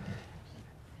processes.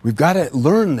 We've got to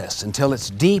learn this until it's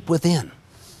deep within.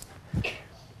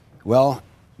 Well,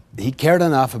 he cared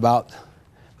enough about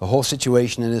the whole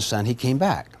situation and his son, he came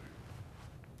back.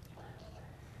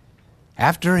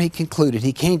 After he concluded,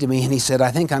 he came to me and he said, "I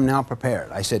think I'm now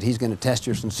prepared." I said, "He's going to test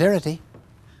your sincerity."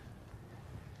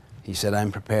 He said,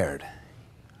 "I'm prepared.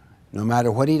 No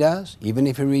matter what he does, even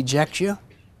if he rejects you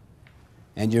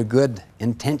and your good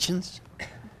intentions,"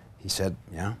 he said,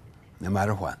 "Yeah, no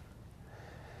matter what."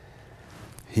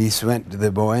 He went to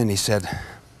the boy and he said,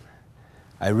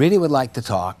 "I really would like to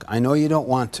talk. I know you don't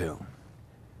want to,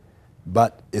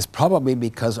 but it's probably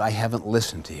because I haven't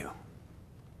listened to you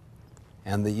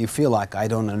and that you feel like I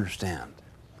don't understand."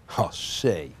 "Oh,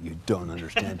 say you don't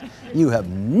understand. You have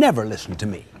never listened to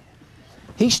me."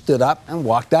 He stood up and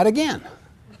walked out again.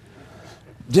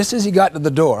 Just as he got to the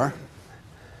door,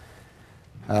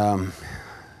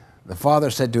 the father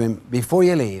said to him, "Before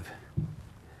you leave,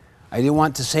 I do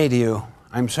want to say to you,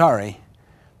 I'm sorry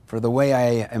for the way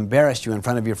I embarrassed you in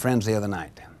front of your friends the other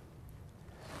night."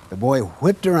 The boy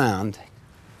whipped around,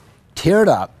 teared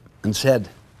up, and said,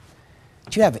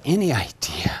 "Do you have any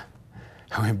idea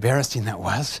how embarrassing that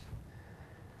was?"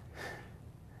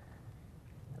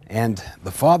 And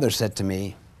the father said to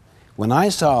me, when I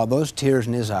saw those tears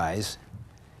in his eyes,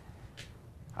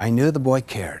 I knew the boy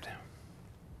cared.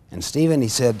 And Stephen, he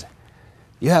said,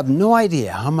 "You have no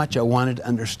idea how much I wanted to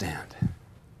understand."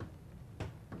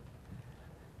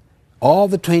 all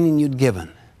the training you'd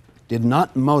given did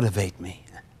not motivate me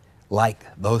like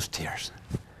those tears.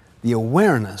 The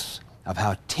awareness of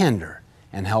how tender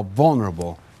and how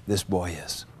vulnerable this boy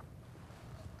is.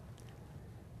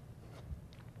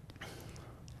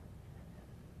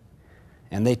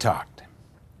 And they talked.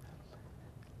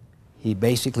 He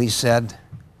basically said,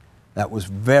 that was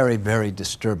very, very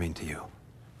disturbing to you.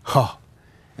 Oh,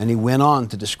 and he went on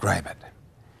to describe it.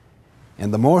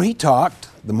 And the more he talked,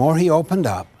 the more he opened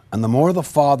up, and the more the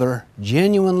father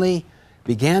genuinely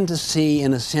began to see,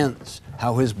 in a sense,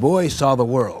 how his boy saw the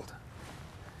world.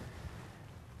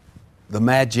 The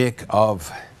magic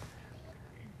of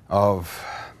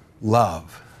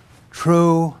love,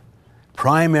 true,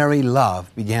 primary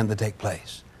love began to take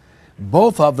place.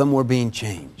 Both of them were being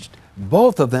changed.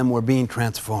 Both of them were being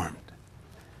transformed.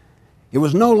 It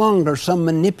was no longer some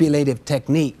manipulative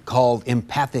technique called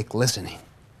empathic listening.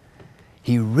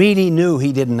 He really knew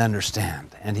he didn't understand,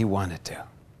 and he wanted to.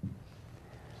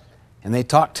 And they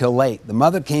talked till late. The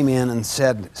mother came in and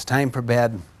said, it's time for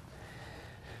bed.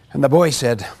 And the boy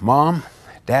said, Mom,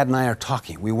 Dad and I are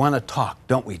talking. We want to talk,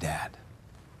 don't we, Dad?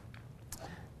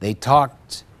 They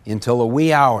talked until the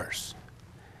wee hours.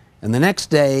 And the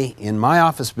next day, in my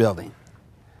office building,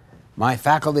 my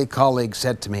faculty colleague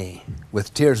said to me,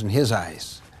 with tears in his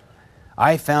eyes,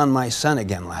 I found my son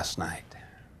again last night.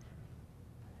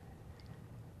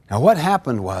 Now what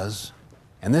happened was,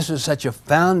 and this is such a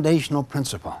foundational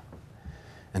principle,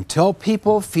 until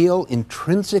people feel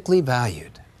intrinsically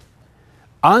valued,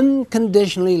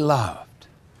 unconditionally loved,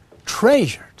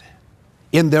 treasured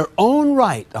in their own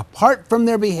right, apart from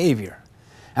their behavior,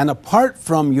 and apart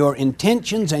from your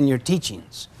intentions and your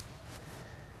teachings,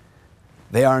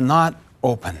 they are not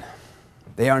open.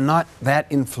 They are not that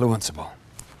influenceable.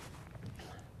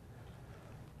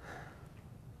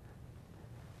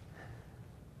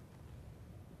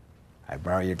 I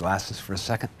borrow your glasses for a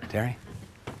second, Terry?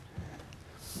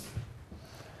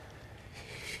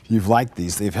 You've liked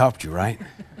these. They've helped you, right?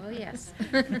 Oh, yes.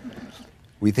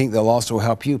 We think they'll also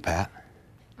help you, Pat.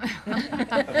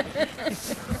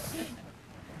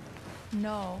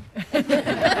 No.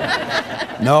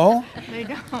 No? They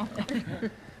don't.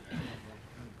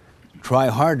 Try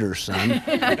harder, son.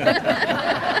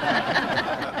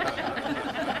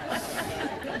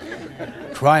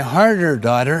 Try harder,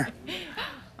 daughter.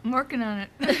 I'm working on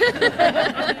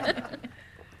it.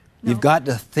 You've got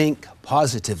to think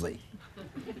positively.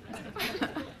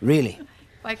 Really.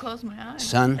 If I close my eyes.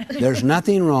 Son, there's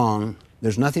nothing wrong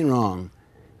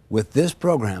with this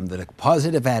program that a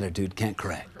positive attitude can't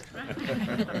correct.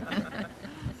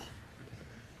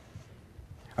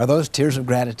 Are those tears of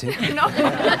gratitude? No.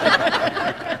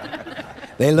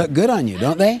 They look good on you,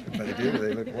 don't they? They do.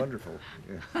 They look wonderful.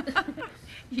 Yeah.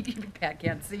 Pat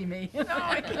can't see me. No,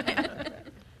 I can't.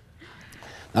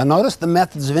 Now notice the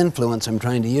methods of influence I'm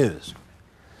trying to use.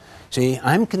 See,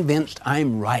 I'm convinced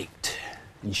I'm right,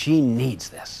 and she needs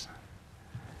this.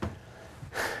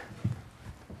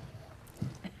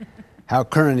 How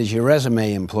current is your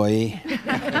resume, employee? You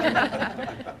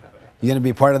going to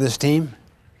be part of this team?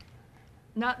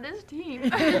 Not this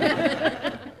team.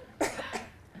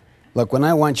 Look, when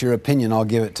I want your opinion, I'll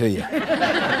give it to you.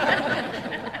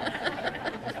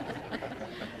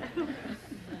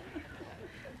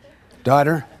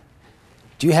 Daughter,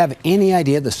 do you have any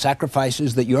idea the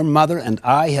sacrifices that your mother and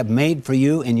I have made for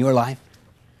you in your life?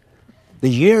 The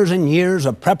years and years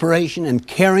of preparation and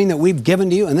caring that we've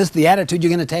given to you, and this is the attitude you're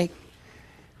going to take?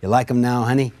 You like them now,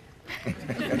 honey?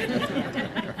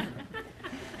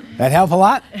 That help a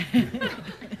lot?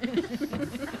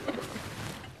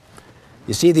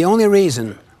 You see, the only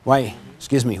reason why,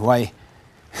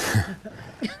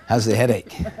 how's the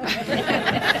headache?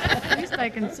 At least I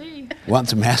can see. Want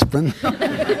some aspirin?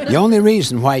 The only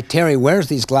reason why Terry wears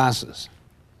these glasses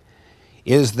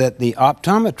is that the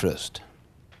optometrist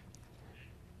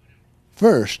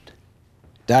first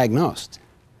diagnosed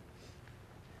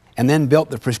and then built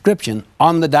the prescription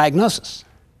on the diagnosis.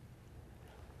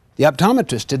 The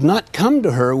optometrist did not come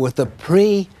to her with a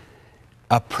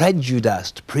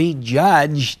prejudiced,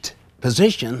 prejudged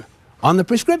position on the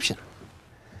prescription.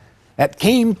 That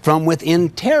came from within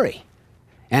Terry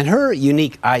and her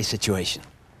unique eye situation.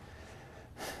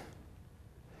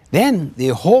 Then the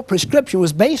whole prescription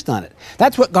was based on it.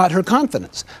 That's what got her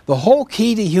confidence. The whole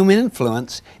key to human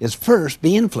influence is first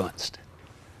be influenced.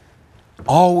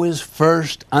 Always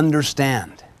first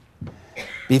understand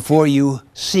before you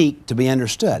seek to be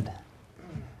understood.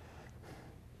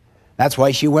 That's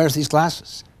why she wears these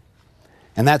glasses.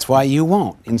 And that's why you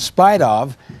won't, in spite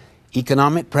of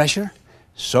economic pressure,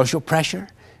 social pressure,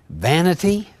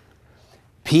 vanity,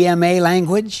 PMA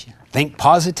language, think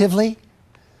positively.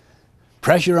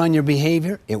 pressure on your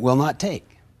behavior, it will not take.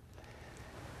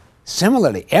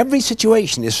 Similarly, every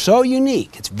situation is so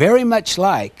unique. It's very much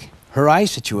like her eye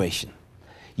situation.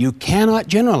 You cannot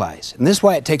generalize. And this is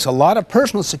why it takes a lot of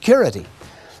personal security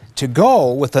to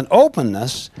go with an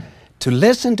openness to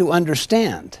listen, to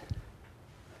understand,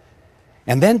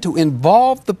 and then to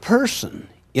involve the person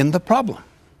in the problem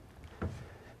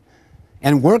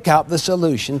and work out the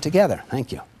solution together.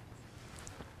 Thank you.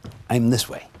 I'm this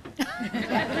way.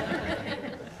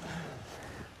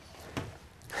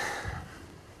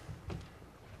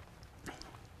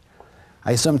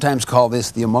 I sometimes call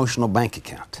this the emotional bank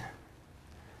account.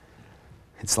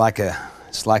 It's like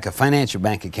a financial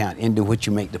bank account into which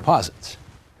you make deposits.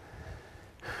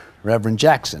 Reverend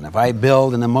Jackson, if I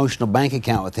build an emotional bank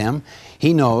account with him,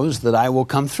 he knows that I will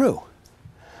come through.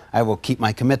 I will keep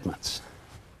my commitments.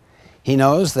 He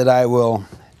knows that I will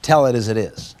tell it as it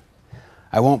is.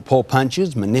 I won't pull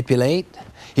punches, manipulate.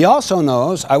 He also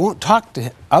knows I won't talk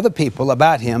to other people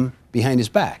about him behind his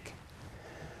back.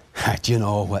 Do you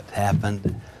know what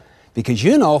happened? Because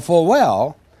you know full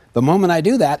well, the moment I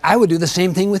do that, I would do the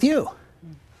same thing with you.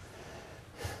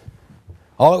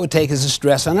 All it would take is a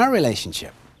stress on our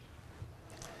relationship.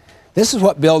 This is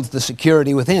what builds the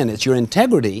security within. It's your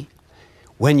integrity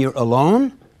when you're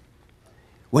alone,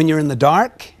 when you're in the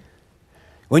dark,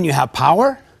 when you have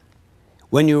power,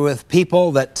 when you're with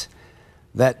people that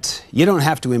you don't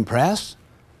have to impress.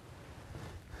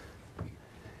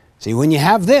 See, when you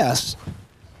have this,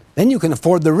 then you can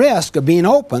afford the risk of being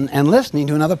open and listening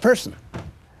to another person.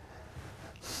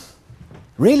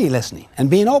 Really listening and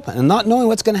being open and not knowing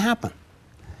what's going to happen.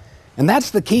 And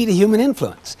that's the key to human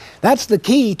influence. That's the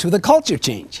key to the culture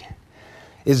change,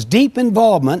 is deep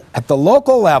involvement at the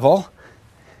local level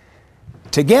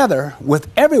together with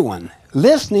everyone,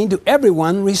 listening to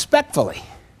everyone respectfully,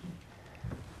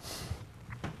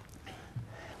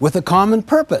 with a common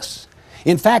purpose.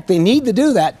 In fact, they need to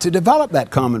do that to develop that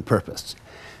common purpose.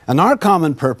 And our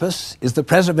common purpose is the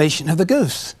preservation of the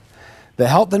goose, the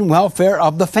health and welfare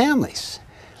of the families,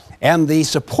 and the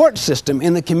support system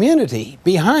in the community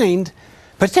behind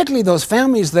particularly those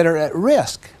families that are at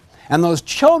risk and those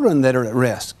children that are at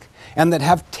risk and that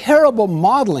have terrible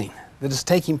modeling that is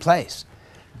taking place.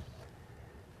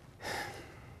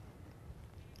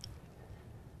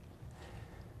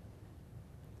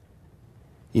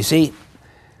 You see,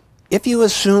 if you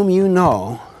assume you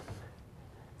know,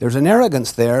 there's an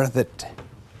arrogance there that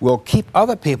will keep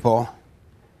other people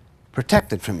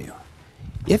protected from you.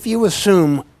 If you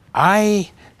assume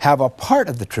I have a part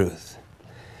of the truth,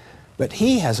 but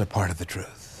he has a part of the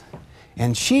truth,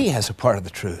 and she has a part of the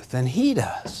truth, and he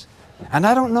does, and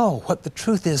I don't know what the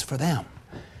truth is for them.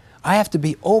 I have to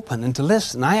be open and to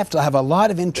listen. I have to have a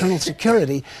lot of internal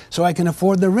security so I can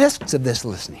afford the risks of this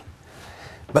listening.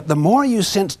 But the more you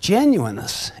sense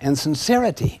genuineness and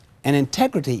sincerity and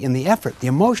integrity in the effort, the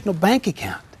emotional bank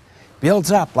account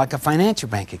builds up like a financial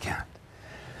bank account.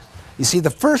 You see, the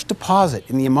first deposit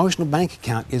in the emotional bank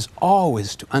account is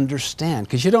always to understand,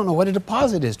 because you don't know what a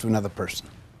deposit is to another person.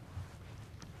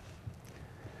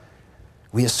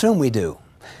 We assume we do.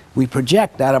 We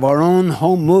project out of our own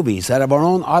home movies, out of our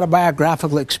own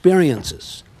autobiographical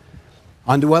experiences,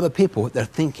 onto other people what they're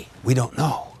thinking. We don't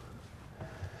know.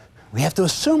 We have to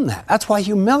assume that. That's why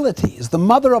humility is the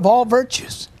mother of all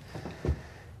virtues.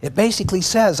 It basically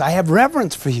says, I have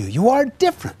reverence for you. You are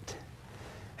different.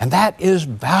 And that is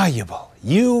valuable.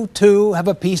 You, too, have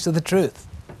a piece of the truth.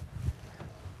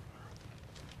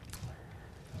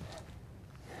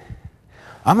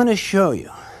 I'm going to show you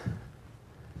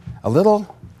a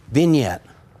little vignette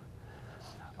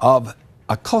of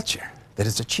a culture that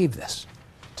has achieved this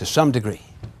to some degree.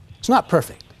 It's not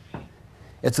perfect.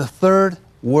 It's a third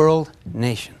world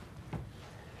nation.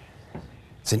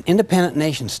 It's an independent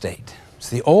nation state. It's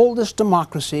the oldest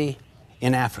democracy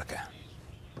in Africa.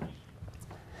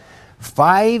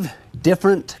 5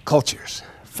 different cultures,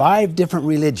 5 different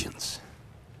religions,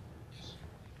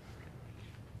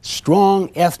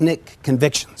 strong ethnic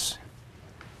convictions.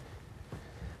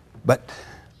 But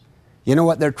you know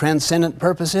what their transcendent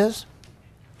purpose is?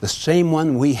 The same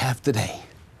one we have today.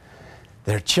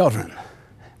 Their children,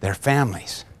 their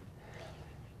families,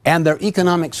 and their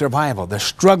economic survival. They're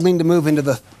struggling to move into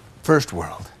the first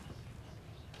world.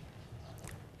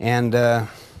 And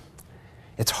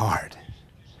it's hard.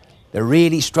 They're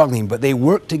really struggling, but they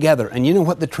work together. And you know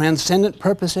what the transcendent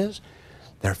purpose is?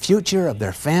 Their future of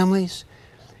their families.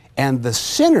 And the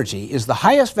synergy is the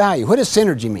highest value. What does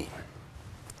synergy mean?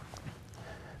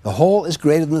 The whole is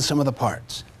greater than the sum of the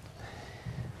parts.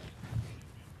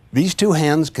 These 2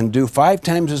 hands can do 5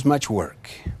 times as much work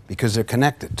because they're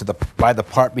connected by the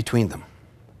part between them.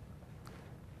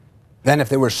 than if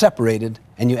they were separated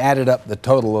and you added up the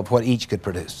total of what each could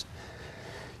produce.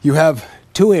 You have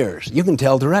 2 ears. You can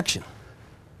tell direction.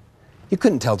 You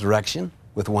couldn't tell direction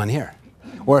with 1 ear.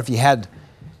 Or if you had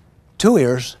 2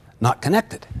 ears not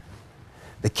connected.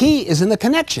 The key is in the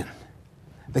connection.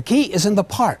 The key is in the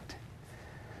part.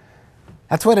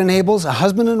 That's what enables a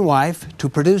husband and wife to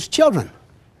produce children.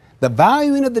 The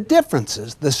valuing of the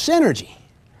differences, the synergy,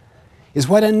 is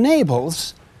what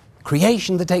enables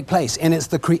creation to take place. And it's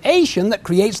the creation that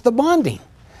creates the bonding.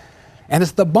 And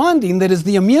it's the bonding that is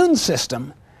the immune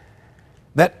system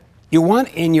that you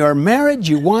want in your marriage,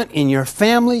 you want in your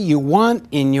family, you want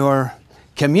in your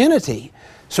community,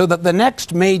 so that the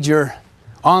next major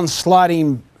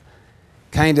onslaughting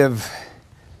kind of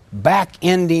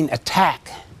back-ending attack,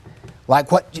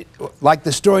 like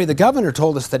the story the governor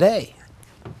told us today,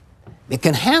 it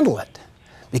can handle it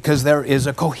because there is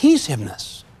a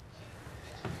cohesiveness.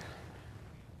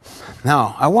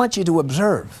 Now, I want you to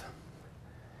observe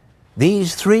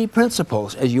these 3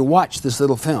 principles as you watch this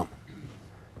little film,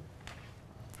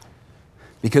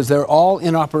 because they're all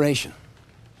in operation.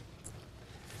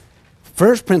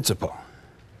 First principle,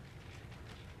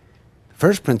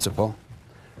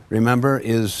 remember,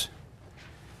 is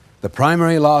the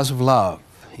primary laws of love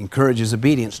encourages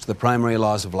obedience to the primary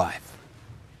laws of life.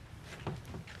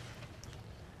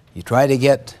 You try to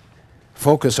get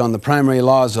focus on the primary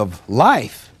laws of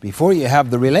life before you have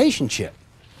the relationship,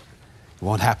 it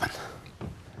won't happen.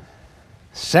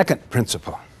 Second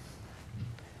principle,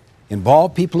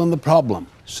 involve people in the problem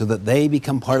so that they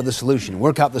become part of the solution.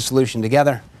 Work out the solution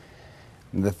together.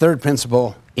 And the third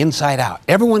principle, inside out.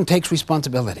 Everyone takes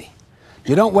responsibility.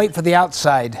 You don't wait for the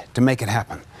outside to make it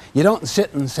happen. You don't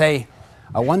sit and say,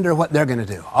 I wonder what they're going to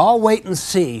do. I'll wait and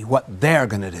see what they're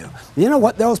going to do. You know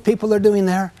what those people are doing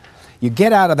there? You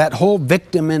get out of that whole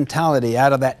victim mentality,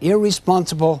 out of that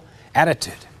irresponsible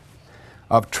attitude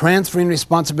of transferring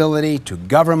responsibility to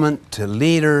government, to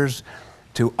leaders,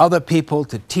 to other people,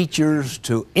 to teachers,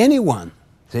 to anyone.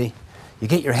 See? You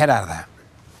get your head out of that.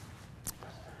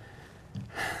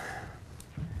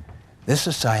 This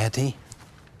society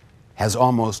has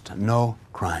almost no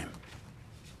crime.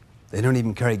 They don't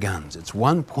even carry guns. It's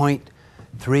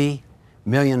 1.3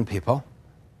 million people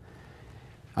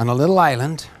on a little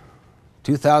island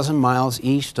 2,000 miles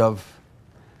east of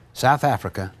South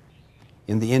Africa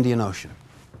in the Indian Ocean.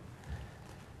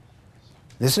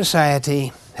 This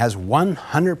society has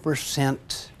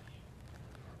 100%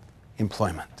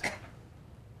 employment,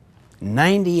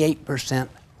 98%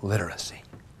 literacy.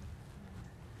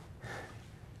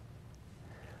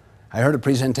 I heard a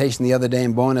presentation the other day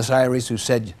in Buenos Aires who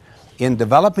said, in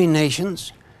developing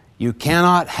nations, you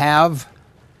cannot have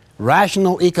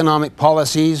rational economic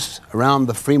policies around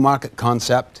the free market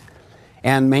concept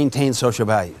and maintain social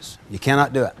values. You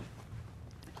cannot do it.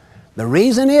 The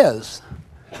reason is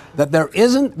that there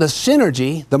isn't the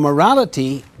synergy, the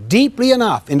morality, deeply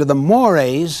enough into the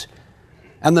mores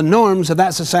and the norms of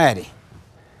that society.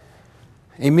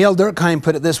 Emil Durkheim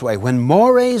put it this way: when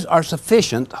mores are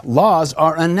sufficient, laws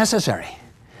are unnecessary.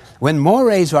 When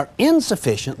mores are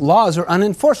insufficient, laws are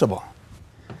unenforceable.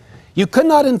 You could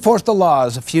not enforce the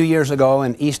laws a few years ago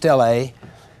in East LA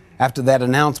after that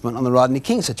announcement on the Rodney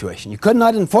King situation. You could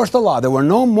not enforce the law. There were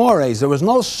no mores. There was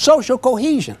no social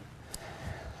cohesion.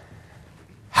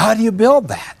 How do you build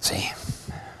that, see?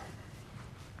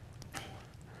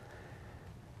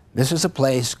 This is a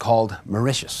place called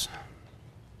Mauritius.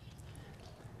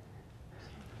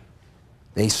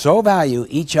 They so value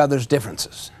each other's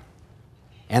differences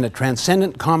and a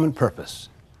transcendent common purpose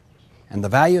and the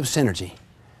value of synergy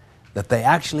that they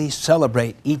actually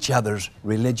celebrate each other's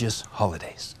religious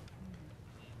holidays.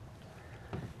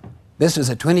 This is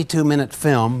a 22-minute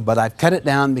film, but I've cut it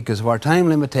down because of our time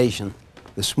limitation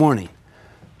this morning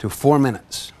to 4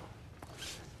 minutes.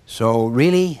 So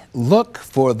really look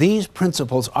for these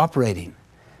principles operating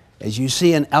as you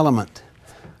see an element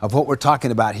of what we're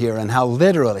talking about here and how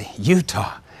literally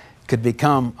Utah could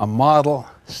become a model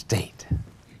state.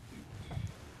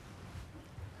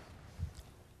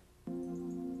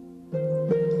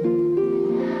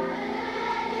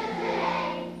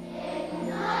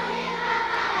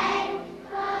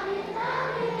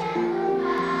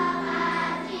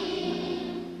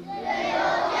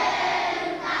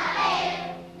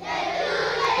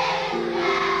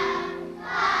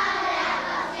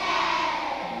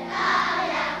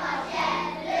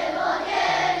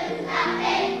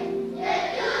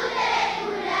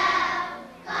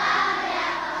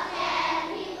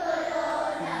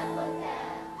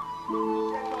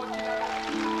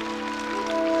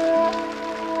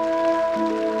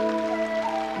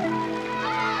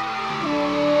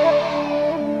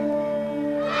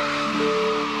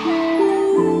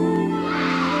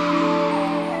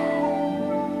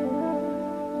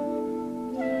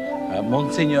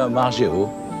 Monsignor Margeau,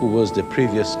 who was the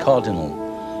previous cardinal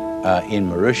in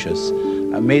Mauritius,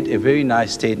 made a very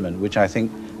nice statement, which I think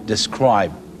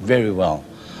described very well.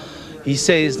 He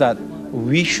says that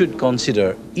we should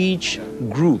consider each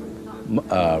group,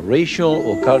 racial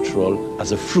or cultural,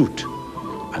 as a fruit,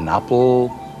 an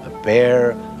apple, a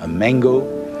pear, a mango,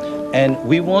 and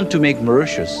we want to make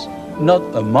Mauritius not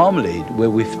a marmalade where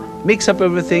we mix up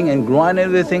everything and grind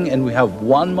everything and we have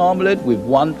one marmalade with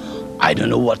one, I don't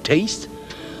know what taste,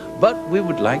 but we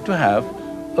would like to have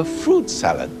a fruit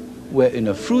salad, where in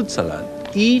a fruit salad,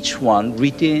 each one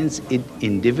retains its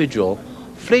individual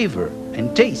flavor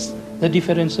and taste. The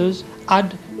differences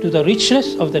add to the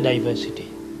richness of the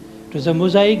diversity, to the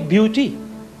mosaic beauty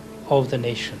of the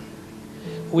nation.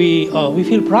 We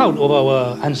feel proud of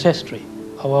our ancestry,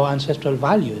 of our ancestral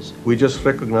values. We just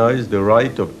recognize the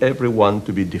right of everyone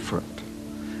to be different,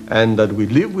 and that we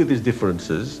live with these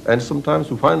differences, and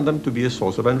sometimes we find them to be a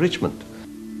source of enrichment.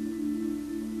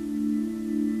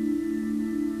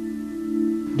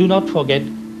 Do not forget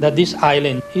that this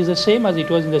island is the same as it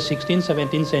was in the 16th,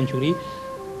 17th century,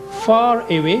 far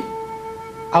away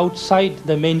outside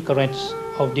the main currents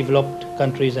of developed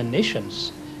countries and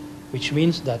nations, which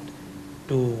means that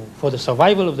for the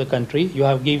survival of the country, you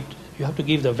have to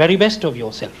give the very best of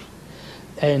yourself.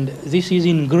 And this is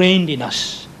ingrained in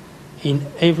us, in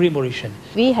every Mauritian.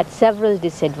 We had several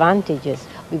disadvantages.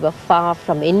 We were far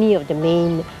from any of the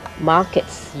main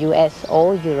markets, US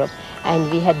or Europe,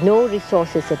 and we had no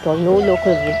resources at all, no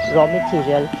local raw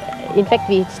material. In fact,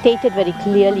 we stated very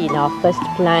clearly in our first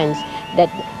plans that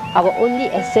our only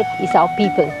asset is our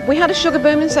people. We had a sugar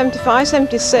boom in 75,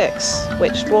 76,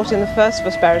 which brought in the first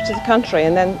prosperity to the country,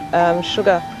 and then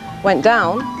sugar went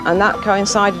down, and that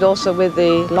coincided also with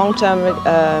the long-term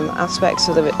aspects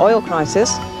of the oil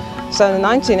crisis. So the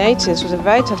 1980s was a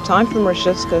very tough time for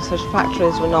Mauritius because such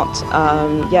factories were not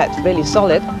yet really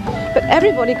solid, but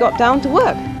everybody got down to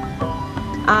work.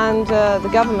 And the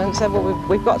government said, well,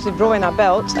 we've got to draw in our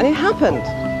belts, and it happened.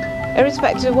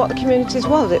 Irrespective of what the communities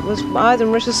was, it was either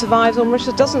Mauritius survives or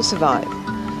Mauritius doesn't survive.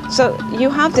 So you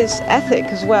have this ethic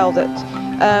as well that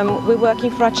we're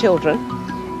working for our children,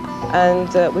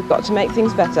 and we've got to make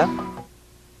things better.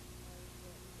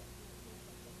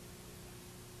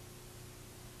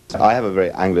 I have a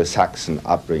very Anglo-Saxon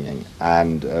upbringing,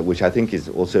 and which I think is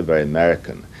also very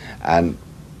American. And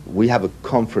we have a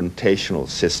confrontational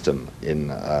system in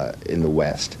the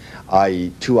West,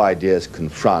 i.e. two ideas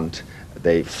confront,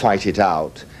 they fight it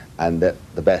out, and that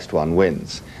the best one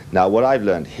wins. Now, what I've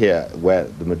learned here, where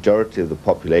the majority of the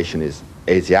population is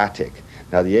Asiatic,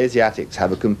 now the Asiatics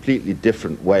have a completely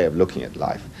different way of looking at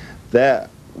life. Their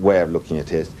way of looking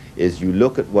at it is you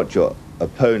look at what your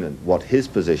opponent, what his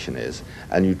position is,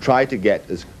 and you try to get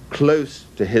as close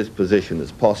to his position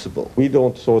as possible. We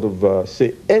don't sort of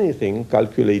say anything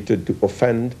calculated to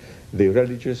offend the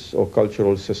religious or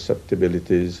cultural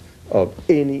susceptibilities of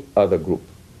any other group.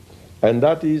 And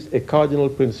that is a cardinal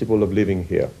principle of living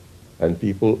here. And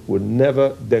people would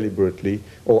never deliberately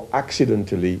or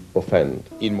accidentally offend.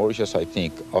 In Mauritius, I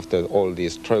think, after all the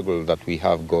struggle that we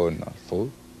have gone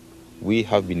through, we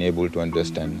have been able to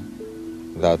understand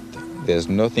that there's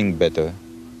nothing better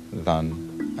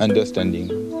than understanding,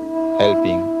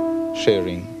 helping,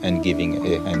 sharing, and giving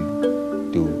a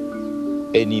hand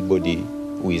to anybody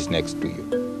who is next to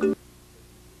you.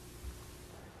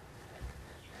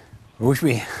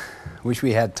 Wish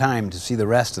we had time to see the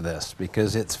rest of this,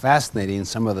 because it's fascinating,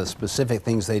 some of the specific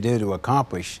things they do to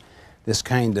accomplish this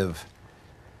kind of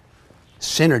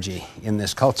synergy in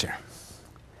this culture.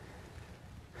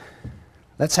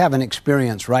 Let's have an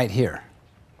experience right here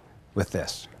with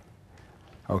this.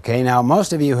 Okay, now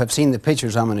most of you have seen the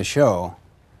pictures I'm going to show,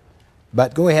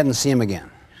 but go ahead and see them again.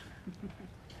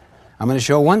 I'm going to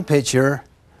show one picture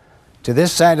to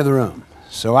this side of the room.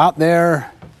 So out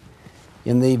there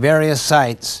in the various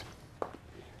sites,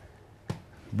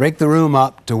 break the room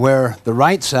up to where the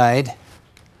right side,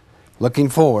 looking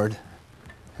forward,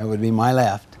 that would be my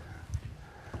left,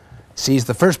 sees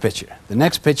the first picture. The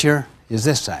next picture is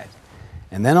this side.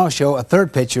 And then I'll show a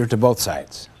third picture to both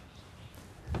sides.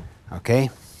 Okay?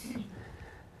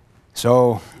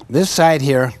 So this side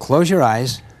here, close your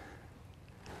eyes.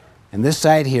 And this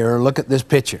side here, look at this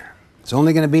picture. It's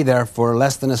only going to be there for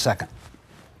less than a second.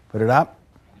 Put it up,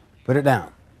 put it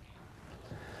down.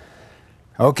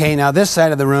 Okay, now this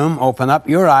side of the room, open up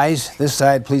your eyes. This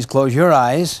side, please close your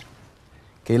eyes.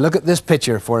 Okay, look at this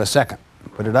picture for a second.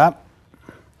 Put it up,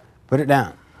 put it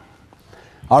down.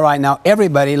 All right, now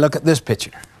everybody look at this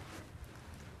picture.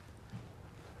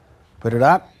 Put it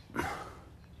up,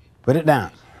 put it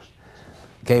down.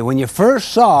 Okay, when you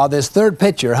first saw this third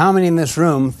picture, how many in this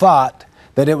room thought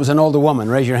that it was an older woman?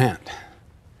 Raise your hand.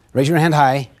 Raise your hand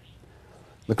high.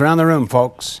 Look around the room,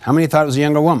 folks. How many thought it was a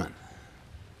younger woman?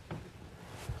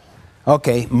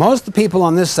 Okay, most of the people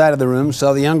on this side of the room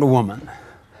saw the younger woman.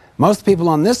 Most of the people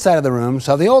on this side of the room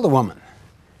saw the older woman.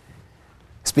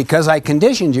 It's because I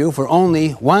conditioned you for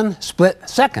only 1 split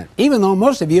second, even though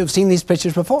most of you have seen these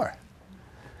pictures before.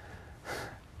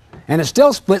 And it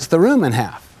still splits the room in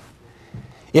half.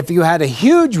 If you had a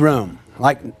huge room,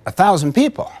 like 1,000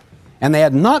 people, and they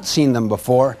had not seen them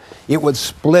before, it would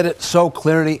split it so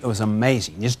clearly, it was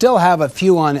amazing. You still have a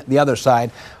few on the other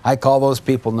side. I call those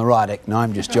people neurotic. No,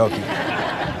 I'm just joking.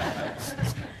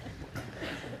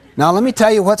 Now, let me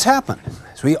tell you what's happened.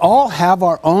 So we all have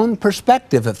our own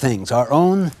perspective of things, our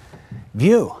own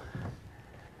view.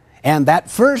 And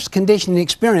that first conditioning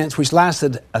experience, which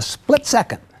lasted a split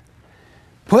second,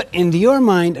 put into your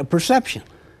mind a perception.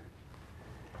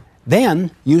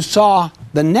 Then you saw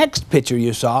the next picture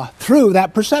you saw through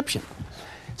that perception.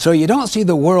 So you don't see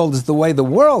the world as the way the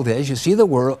world is, you see the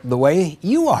world the way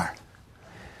you are.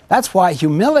 That's why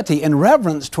humility and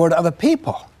reverence toward other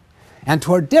people and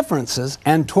toward differences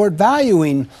and toward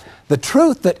valuing the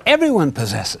truth that everyone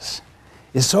possesses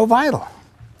is so vital.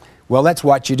 Well, let's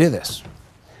watch you do this.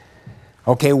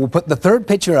 Okay, we'll put the third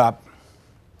picture up.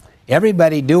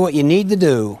 Everybody do what you need to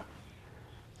do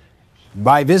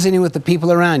by visiting with the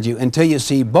people around you until you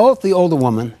see both the older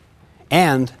woman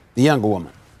and the younger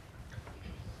woman.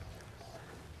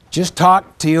 Just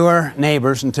talk to your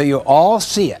neighbors until you all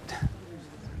see it.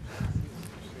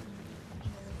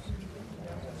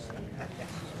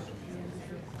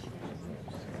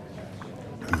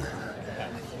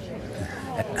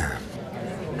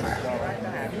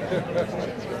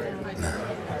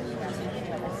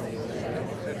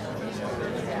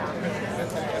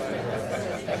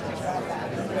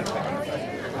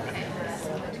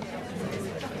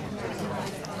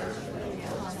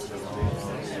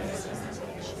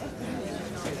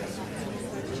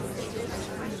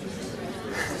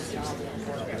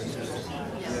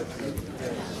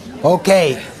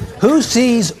 Okay, who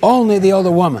sees only the older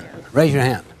woman? Raise your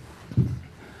hand.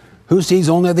 Who sees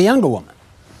only the younger woman?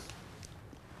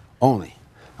 Only.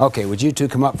 Okay, would you two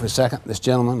come up for a second, this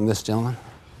gentleman and this gentleman?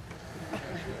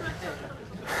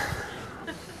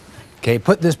 Okay,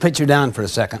 put this picture down for a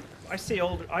second. I see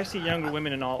younger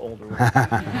women and all older women. Okay.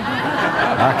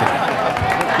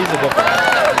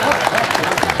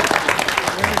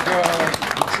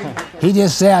 He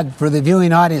just said, for the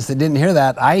viewing audience that didn't hear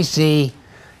that, I see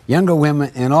younger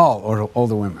women and all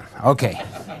older women. Okay.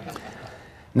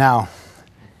 Now,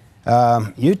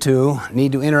 you two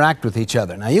need to interact with each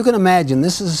other. Now, you can imagine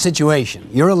this is a situation.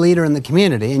 You're a leader in the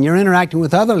community, and you're interacting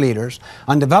with other leaders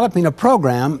on developing a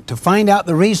program to find out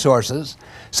the resources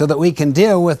so that we can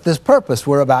deal with this purpose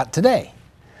we're about today.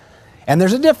 And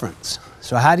there's a difference.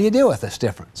 So how do you deal with this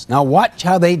difference? Now, watch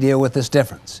how they deal with this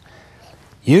difference.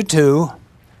 You two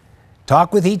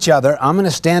talk with each other. I'm going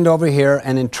to stand over here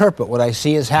and interpret what I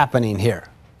see is happening here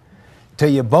till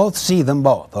you both see them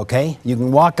both, okay? You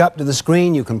can walk up to the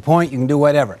screen, you can point, you can do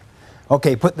whatever.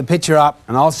 Okay, put the picture up,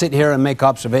 and I'll sit here and make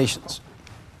observations.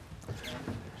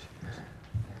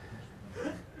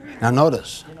 Now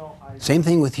notice, same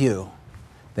thing with you.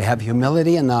 They have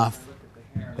humility enough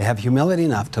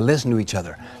to listen to each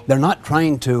other. They're not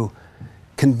trying to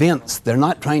convince, they're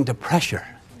not trying to pressure.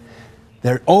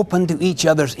 They're open to each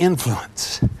other's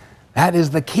influence. That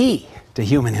is the key to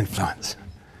human influence.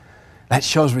 That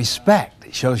shows respect.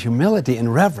 It shows humility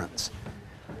and reverence.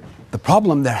 The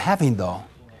problem they're having, though,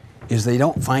 is they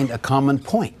don't find a common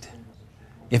point.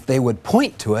 If they would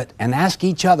point to it and ask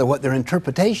each other what their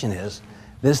interpretation is,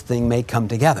 this thing may come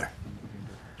together.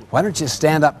 Why don't you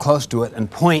stand up close to it and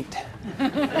point?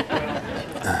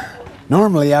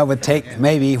 Normally, I would take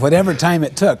maybe whatever time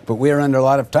it took, but we are under a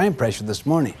lot of time pressure this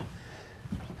morning.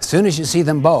 As soon as you see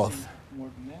them both,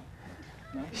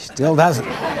 still doesn't.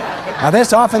 Now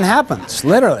this often happens,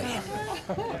 literally.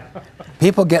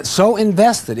 People get so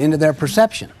invested into their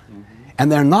perception,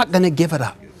 and they're not going to give it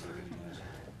up.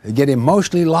 They get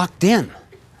emotionally locked in.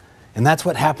 And that's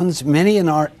what happens many in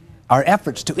our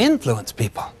efforts to influence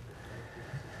people,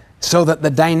 so that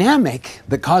the dynamic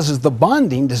that causes the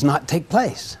bonding does not take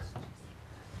place.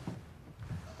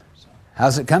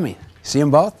 How's it coming? See them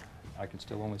both? I can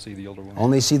still only see the older woman.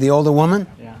 Only see the older woman?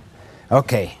 Yeah.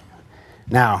 Okay.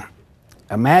 Now,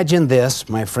 imagine this,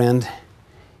 my friend,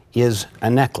 is a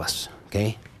necklace,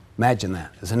 okay? Imagine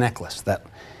that as a necklace.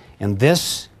 And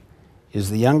this is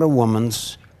the younger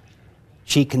woman's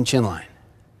cheek and chin line.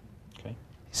 Okay.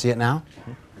 See it now?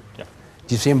 Mm-hmm. Yeah.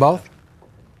 Do you see them both?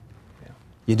 Yeah.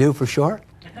 You do for sure?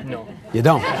 No. You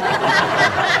don't?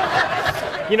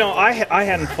 You know, I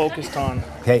hadn't focused on.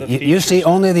 Okay, you see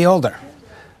only the older.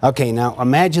 Okay, now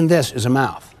imagine this is a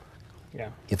mouth. Yeah.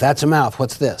 If that's a mouth,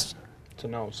 what's this? It's a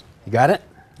nose. You got it?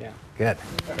 Yeah. Good.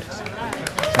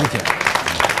 Thank you.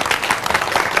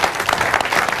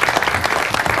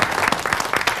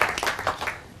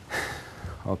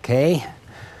 Okay.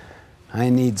 I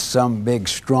need some big,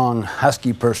 strong,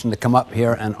 husky person to come up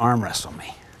here and arm wrestle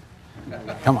me.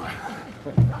 Come on.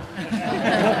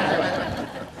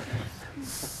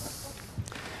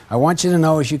 I want you to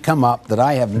know as you come up that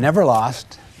I have never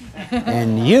lost,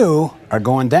 and you are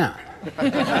going down.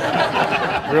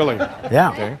 Really?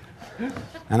 Yeah. Okay.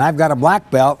 And I've got a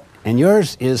black belt, and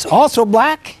yours is also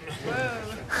black,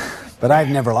 but I've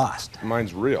never lost.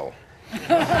 Mine's real.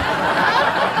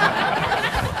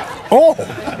 Oh!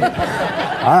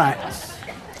 All right.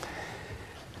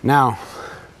 Now,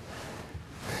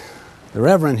 the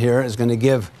Reverend here is going to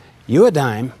give you a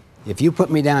dime if you put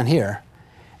me down here,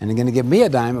 and they're going to give me a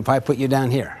dime if I put you down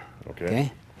here.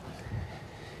 Okay?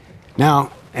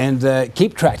 Now, and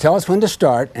keep track. Tell us when to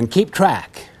start, and keep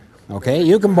track. Okay?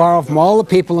 You can borrow from all the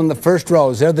people in the first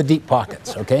rows. They're the deep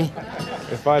pockets, okay?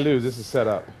 If I lose, this is set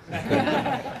up.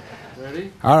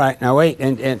 Ready? All right. Now, wait.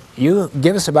 And you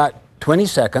give us about 20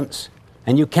 seconds,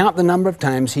 and you count the number of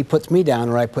times he puts me down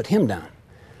or I put him down.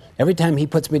 Every time he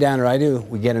puts me down or I do,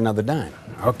 we get another dime.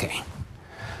 Okay.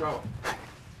 Go.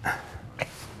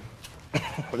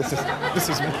 This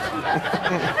is me.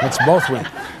 Let's both win.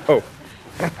 Oh.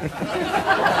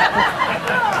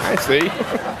 I see.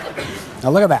 Now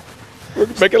look at that. We're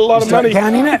making a lot of money.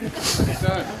 Counting it.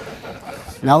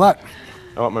 Now look.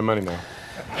 I want my money now.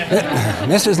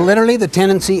 This is literally the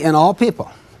tendency in all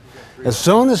people. As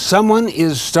soon as someone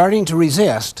is starting to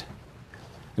resist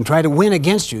and try to win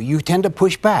against you, you tend to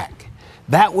push back.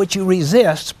 That which you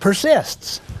resist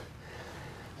persists.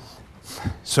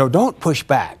 So don't push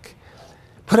back.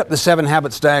 Put up the 7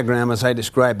 habits diagram as I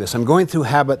describe this. I'm going through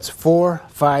habits 4,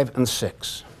 5, and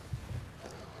 6.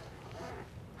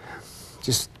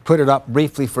 Just put it up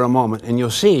briefly for a moment, and you'll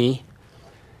see.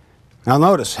 Now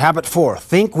notice, habit 4,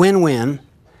 think win-win.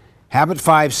 Habit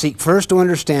 5, seek first to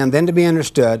understand, then to be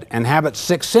understood. And habit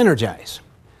 6, synergize.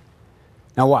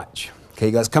 Now watch. Okay,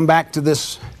 you guys come back to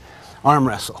this arm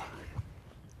wrestle.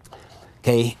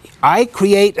 Okay, I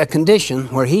create a condition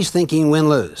where he's thinking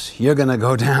win-lose. You're going to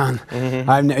go down.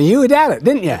 Mm-hmm. You had it,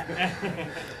 didn't you?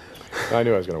 I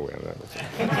knew I was going to win.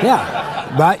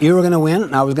 Yeah, but you were going to win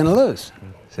and I was going to lose.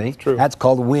 See? True. That's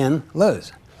called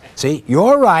win-lose. See,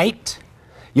 you're right.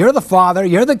 You're the father.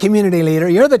 You're the community leader.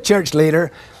 You're the church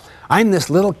leader. I'm this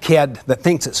little kid that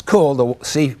thinks it's cool to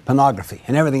see pornography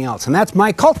and everything else, and that's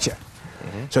my culture.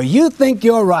 Mm-hmm. So you think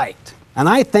you're right, and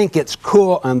I think it's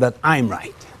cool and that I'm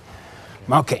right.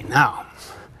 Okay, now,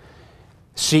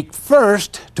 seek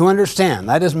first to understand.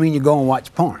 That doesn't mean you go and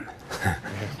watch porn.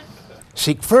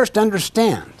 Seek first to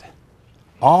understand.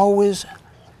 Always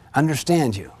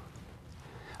understand you.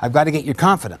 I've got to get your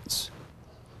confidence.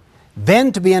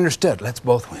 Then to be understood. Let's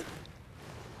both win.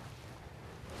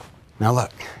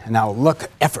 Now look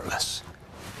effortless.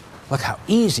 Look how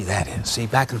easy that is. See,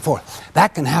 back and forth.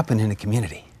 That can happen in a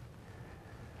community.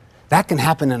 That can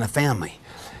happen in a family.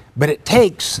 But it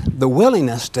takes the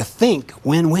willingness to think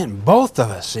win-win, both of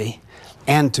us, see,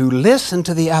 and to listen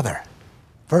to the other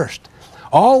first.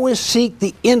 Always seek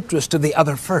the interest of the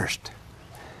other first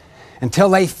until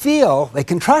they feel they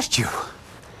can trust you.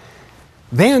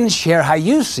 Then share how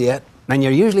you see it, and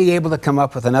you're usually able to come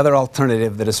up with another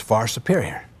alternative that is far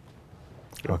superior.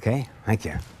 Okay? Thank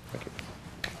you. Thank you.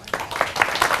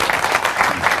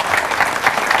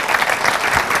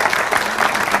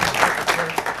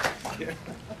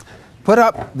 Put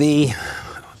up the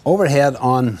overhead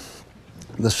on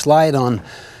the slide on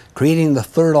creating the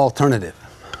third alternative.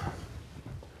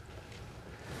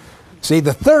 See,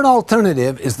 the third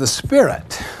alternative is the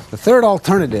spirit. The third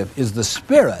alternative is the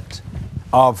spirit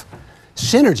of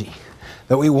synergy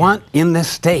that we want in this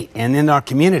state and in our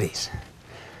communities.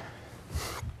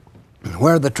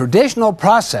 Where the traditional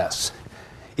process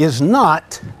is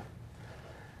not,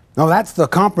 no, that's the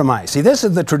compromise. See, this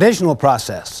is the traditional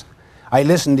process. I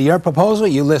listen to your proposal,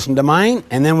 you listen to mine,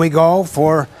 and then we go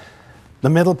for the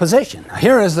middle position.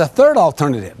 Here is the third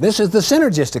alternative. This is the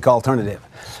synergistic alternative.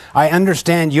 I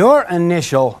understand your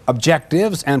initial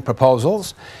objectives and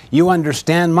proposals. You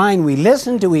understand mine. We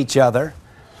listen to each other,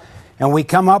 and we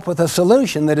come up with a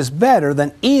solution that is better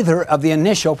than either of the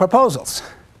initial proposals.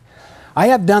 I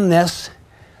have done this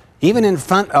even in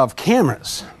front of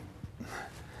cameras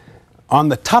on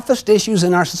the toughest issues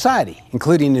in our society,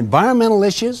 including environmental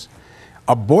issues,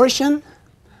 abortion,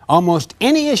 almost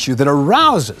any issue that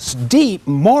arouses deep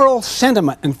moral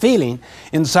sentiment and feeling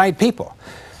inside people.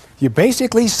 You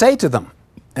basically say to them,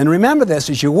 and remember this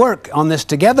as you work on this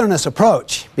togetherness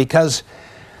approach, because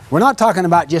we're not talking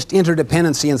about just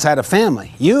interdependency inside a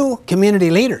family. You,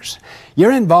 community leaders,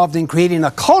 you're involved in creating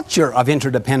a culture of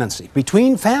interdependency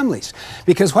between families.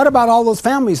 Because what about all those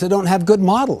families that don't have good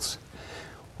models,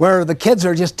 where the kids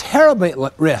are just terribly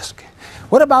at risk?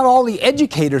 What about all the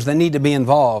educators that need to be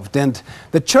involved, and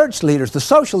the church leaders, the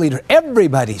social leaders,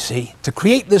 everybody, see, to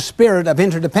create this spirit of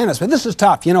interdependence? But this is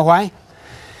tough. You know why?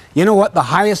 You know what the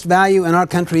highest value in our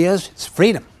country is? It's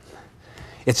freedom.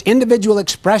 It's individual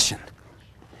expression.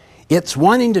 It's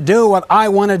wanting to do what I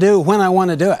want to do when I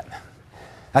want to do it.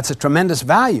 That's a tremendous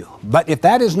value. But if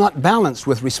that is not balanced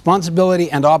with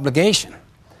responsibility and obligation,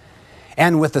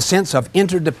 and with the sense of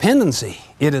interdependency,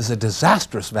 it is a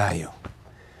disastrous value.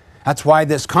 That's why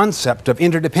this concept of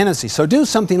interdependency. So do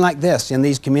something like this in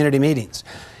these community meetings.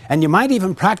 And you might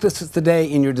even practice it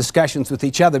today in your discussions with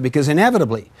each other, because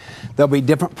inevitably there'll be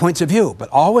different points of view. But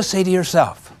always say to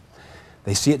yourself,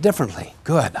 they see it differently.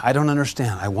 Good, I don't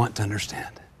understand, I want to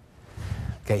understand.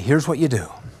 Okay, here's what you do.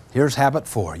 Here's habit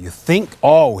 4. You think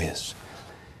always.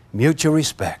 Mutual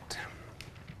respect.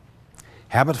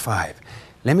 Habit 5.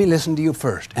 Let me listen to you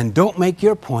first, and don't make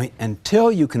your point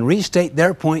until you can restate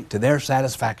their point to their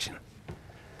satisfaction.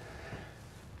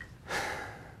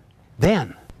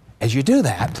 Then, as you do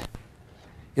that,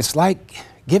 it's like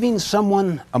giving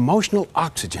someone emotional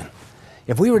oxygen.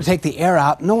 If we were to take the air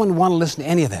out, no one would want to listen to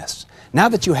any of this. Now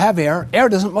that you have air, air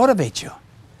doesn't motivate you.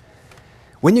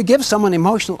 When you give someone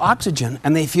emotional oxygen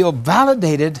and they feel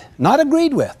validated, not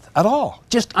agreed with at all,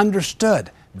 just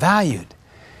understood, valued,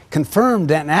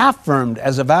 confirmed and affirmed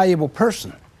as a valuable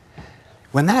person,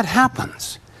 when that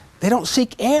happens, they don't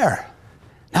seek air.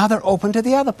 Now they're open to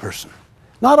the other person.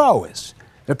 Not always.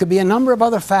 There could be a number of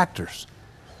other factors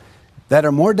that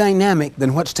are more dynamic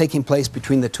than what's taking place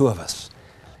between the two of us.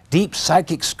 Deep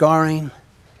psychic scarring,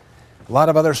 a lot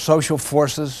of other social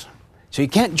forces. So you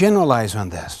can't generalize on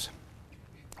this.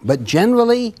 But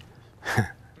generally,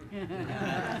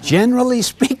 generally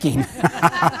speaking,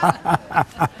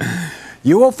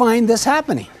 you will find this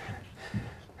happening.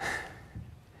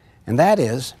 And that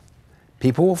is,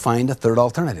 people will find a third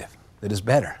alternative that is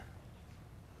better.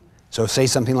 So say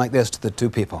something like this to the two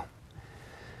people.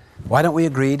 Why don't we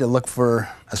agree to look for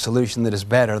a solution that is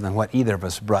better than what either of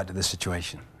us brought to this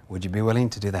situation? Would you be willing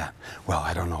to do that? Well,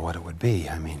 I don't know what it would be.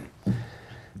 I mean,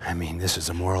 this is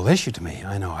a moral issue to me.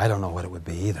 I don't know what it would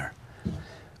be either.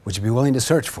 Would you be willing to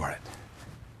search for it?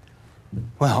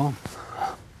 Well,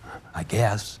 I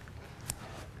guess.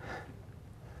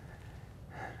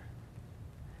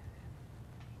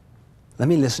 Let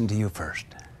me listen to you first.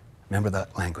 Remember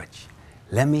that language.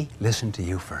 Let me listen to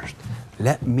you first.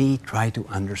 Let me try to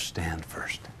understand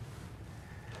first.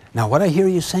 Now, what I hear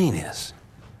you saying is,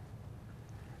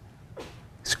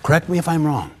 correct me if I'm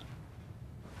wrong.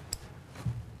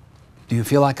 Do you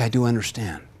feel like I do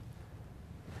understand?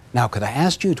 Now, could I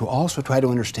ask you to also try to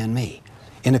understand me?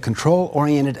 In a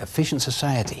control-oriented, efficient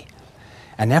society,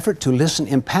 an effort to listen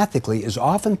empathically is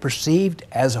often perceived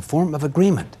as a form of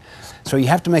agreement. So you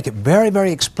have to make it very,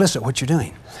 very explicit what you're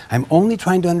doing. I'm only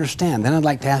trying to understand. Then I'd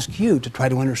like to ask you to try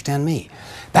to understand me.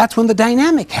 That's when the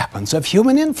dynamic happens of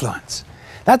human influence.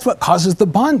 That's what causes the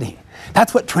bonding.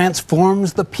 That's what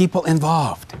transforms the people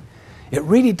involved. It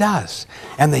really does.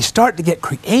 And they start to get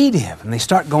creative, and they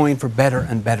start going for better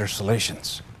and better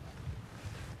solutions.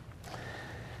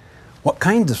 What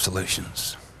kinds of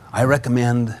solutions? I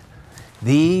recommend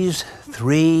these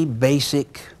 3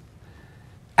 basic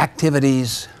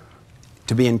activities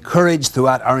to be encouraged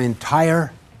throughout our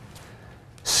entire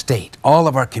state, all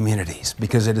of our communities,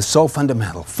 because it is so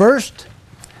fundamental. First,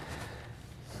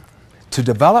 to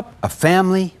develop a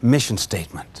family mission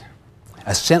statement,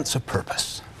 a sense of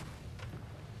purpose.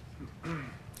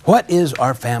 What is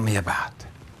our family about?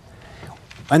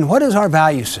 And what is our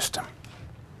value system?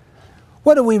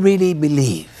 What do we really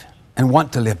believe and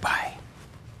want to live by?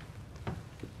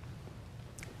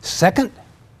 Second,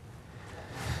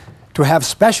 to have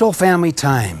special family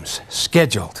times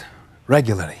scheduled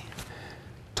regularly,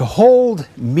 to hold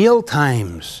meal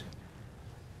times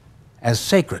as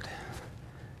sacred,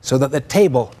 so that the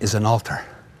table is an altar,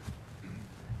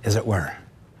 as it were.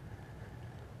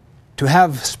 To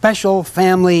have special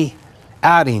family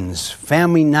outings,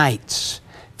 family nights,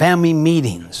 family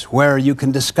meetings where you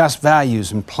can discuss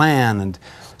values and plan and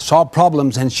solve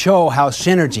problems and show how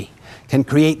synergy can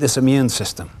create this immune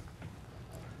system.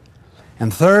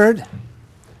 And third,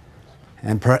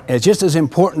 and just as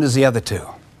important as the other two,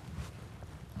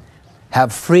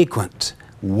 have frequent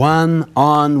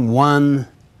one-on-one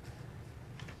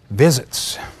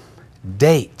visits,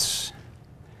 dates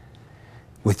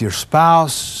with your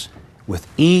spouse with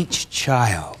each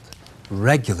child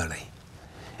regularly.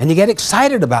 And you get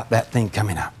excited about that thing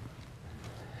coming up.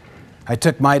 I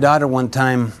took my daughter one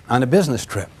time on a business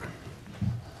trip.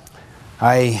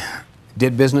 I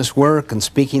did business work and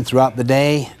speaking throughout the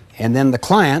day, and then the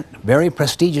client, very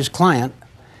prestigious client,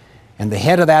 and the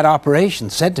head of that operation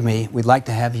said to me, "We'd like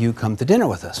to have you come to dinner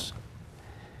with us."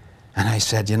 And I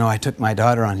said, "You know, I took my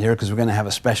daughter on here because we're going to have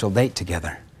a special date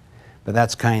together. But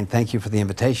that's kind, thank you for the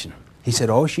invitation." He said,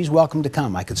 "Oh, she's welcome to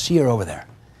come." I could see her over there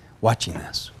watching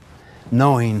this,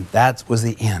 knowing that was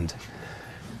the end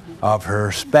of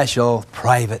her special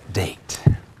private date.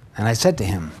 And I said to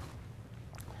him,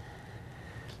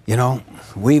 "You know,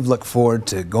 we've looked forward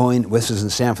to going, this is in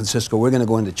San Francisco, we're going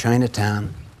to go into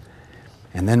Chinatown,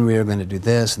 and then we're going to do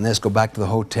this and this, go back to the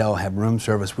hotel, have room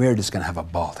service. We're just going to have a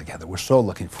ball together. We're so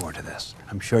looking forward to this.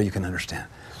 I'm sure you can understand."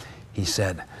 He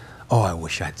said, "Oh, I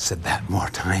wish I'd said that more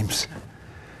times."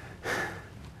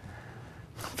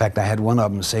 In fact, I had one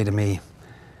of them say to me,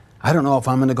 "I don't know if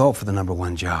I'm going to go for the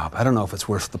 #1 job. I don't know if it's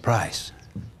worth the price."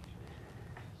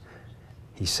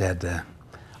 He said,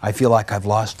 "I feel like I've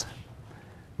lost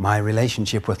my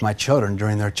relationship with my children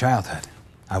during their childhood.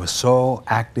 I was so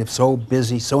active, so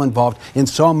busy, so involved in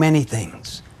so many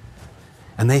things."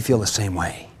 And they feel the same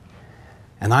way.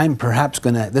 And I'm perhaps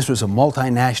going to, this was a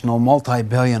multinational,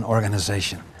 multi-billion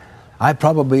organization. I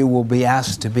probably will be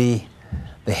asked to be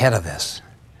the head of this.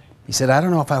 He said, "I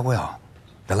don't know if I will,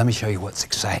 but let me show you what's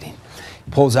exciting."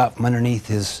 He pulls out from underneath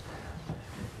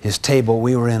his table.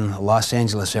 We were in Los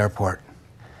Angeles airport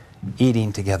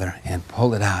eating together, and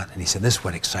pulled it out. And he said, "This is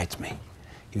what excites me."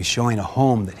 He was showing a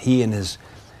home that he and his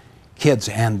kids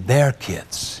and their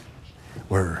kids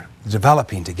were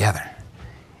developing together.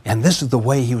 And this is the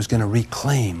way he was going to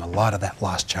reclaim a lot of that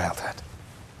lost childhood.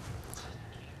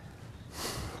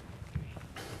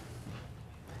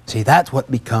 See, that's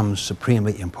what becomes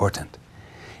supremely important,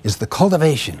 is the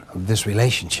cultivation of this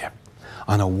relationship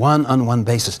on a one-on-one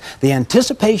basis. The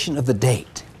anticipation of the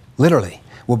date, literally,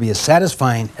 will be as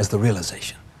satisfying as the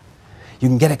realization. You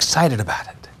can get excited about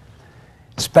it.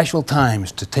 Special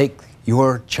times to take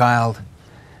your child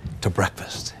to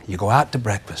breakfast. You go out to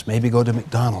breakfast, maybe go to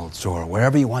McDonald's or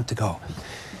wherever you want to go.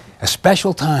 A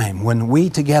special time when we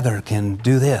together can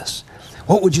do this.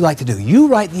 What would you like to do? You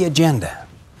write the agenda.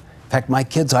 In fact, my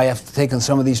kids, I have taken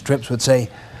some of these trips, would say,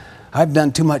 "I've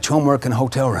done too much homework in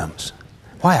hotel rooms."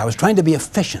 Why? I was trying to be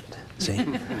efficient, see?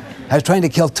 I was trying to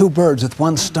kill 2 birds with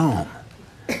 1 stone.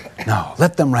 No,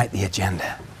 let them write the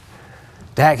agenda.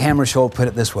 Dag Hammarskjöld put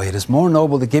it this way: "It is more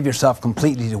noble to give yourself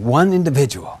completely to one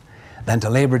individual than to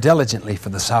labor diligently for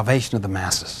the salvation of the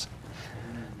masses."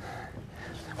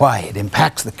 Why? It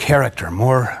impacts the character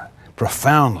more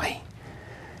profoundly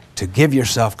to give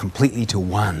yourself completely to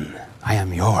one. I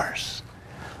am yours.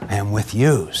 I am with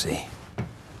you, see?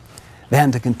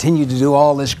 Than to continue to do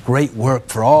all this great work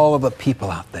for all of the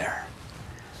people out there.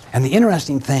 And the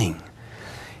interesting thing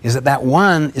is that that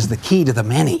one is the key to the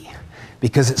many,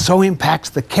 because it so impacts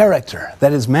the character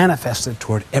that is manifested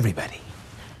toward everybody.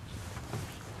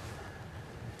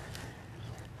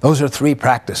 Those are 3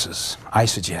 practices I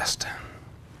suggest.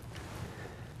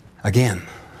 Again,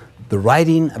 the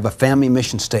writing of a family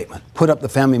mission statement. Put up the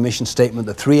family mission statement,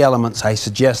 the 3 elements I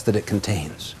suggest that it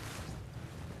contains.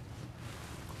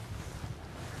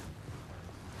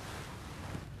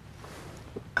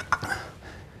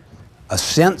 A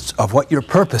sense of what your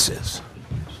purpose is.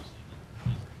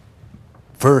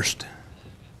 First,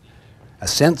 a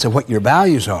sense of what your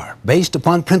values are based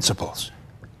upon principles.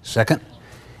 Second,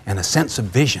 and a sense of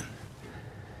vision.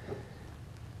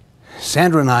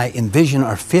 Sandra and I envision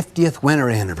our 50th winter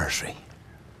anniversary.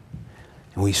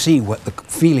 And we see what the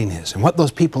feeling is and what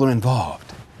those people are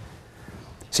involved.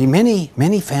 See,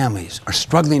 many families are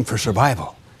struggling for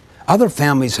survival. Other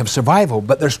families have survival,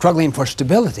 but they're struggling for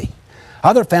stability.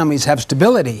 Other families have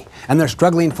stability, and they're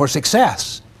struggling for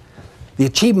success, the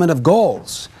achievement of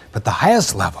goals. But the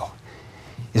highest level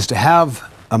is to have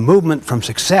a movement from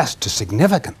success to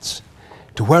significance,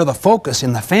 to where the focus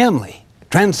in the family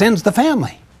transcends the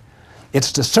family.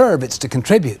 It's to serve, it's to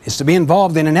contribute, it's to be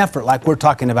involved in an effort like we're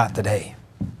talking about today.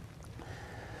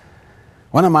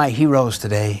 One of my heroes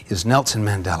today is Nelson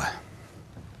Mandela.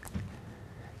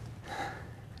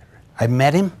 I've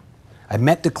met him. I've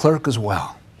met de Klerk as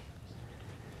well.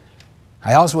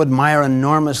 I also admire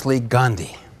enormously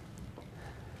Gandhi.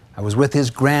 I was with his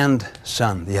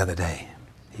grandson the other day.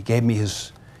 He gave me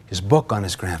his book on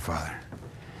his grandfather.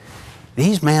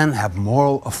 These men have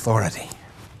moral authority.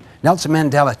 Nelson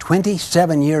Mandela,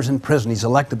 27 years in prison. He's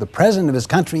elected the president of his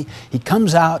country. He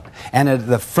comes out, and at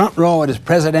the front row at his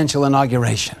presidential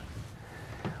inauguration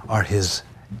are his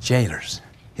jailers,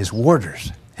 his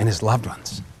warders, and his loved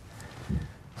ones.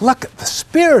 Look at the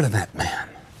spirit of that man.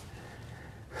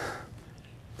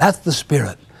 That's the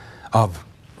spirit of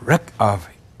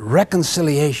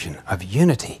reconciliation, of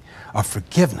unity, of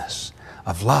forgiveness,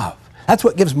 of love. That's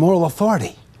what gives moral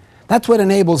authority. That's what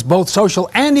enables both social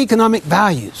and economic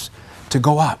values to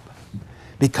go up.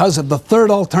 Because of the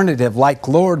third alternative, like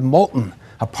Lord Moulton,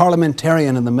 a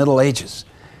parliamentarian in the Middle Ages,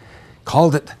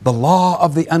 called it the law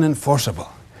of the unenforceable.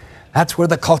 That's where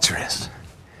the culture is.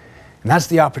 And that's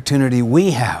the opportunity we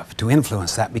have to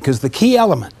influence that, because the key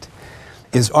element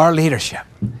is our leadership.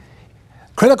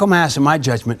 Critical mass, in my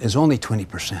judgment, is only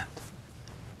 20%.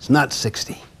 It's not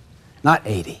 60, not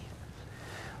 80.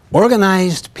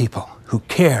 Organized people who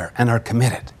care and are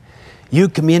committed. You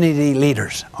community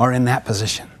leaders are in that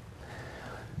position.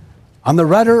 On the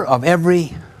rudder of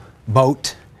every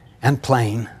boat and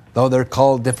plane, though they're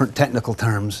called different technical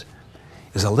terms,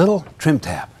 is a little trim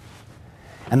tab.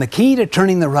 And the key to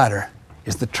turning the rudder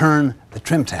is to turn the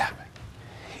trim tab.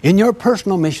 In your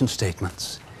personal mission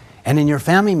statements and in your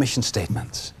family mission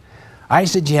statements, I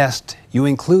suggest you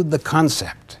include the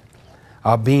concept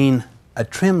of being a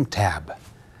trim tab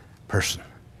person.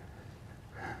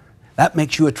 That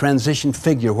makes you a transition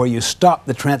figure where you stop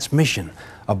the transmission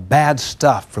of bad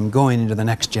stuff from going into the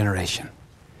next generation.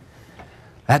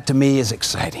 That to me is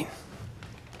exciting.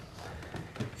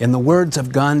 In the words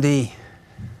of Gandhi,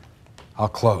 I'll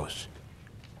close.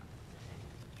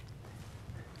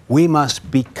 We must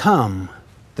become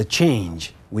the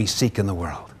change we seek in the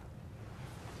world.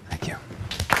 Thank you.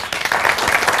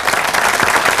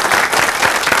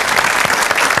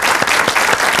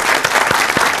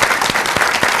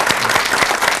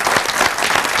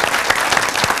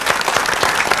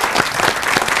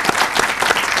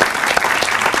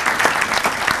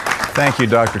 Thank you,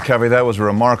 Dr. Covey. That was a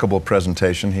remarkable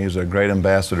presentation. He's a great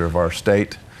ambassador of our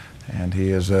state, and he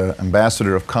is an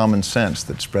ambassador of common sense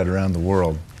that's spread around the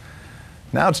world.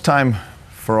 Now it's time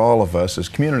for all of us as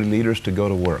community leaders to go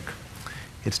to work.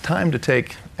 It's time to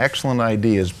take excellent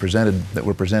ideas that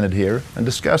were presented here and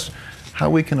discuss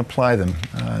how we can apply them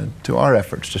to our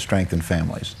efforts to strengthen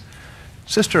families.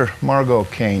 Sister Margot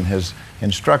Kane has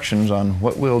instructions on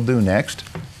what we'll do next.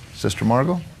 Sister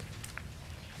Margot?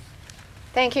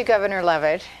 Thank you, Governor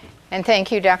Levitt, and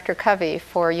thank you, Dr. Covey,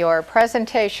 for your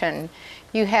presentation.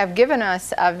 You have given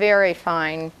us a very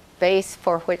fine base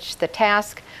for which the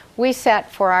task we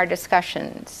set for our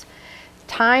discussions.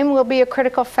 Time will be a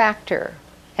critical factor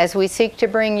as we seek to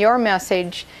bring your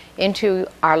message into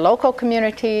our local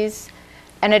communities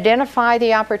and identify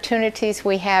the opportunities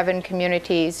we have in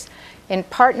communities in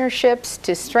partnerships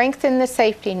to strengthen the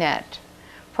safety net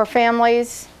for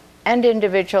families and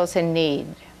individuals in need.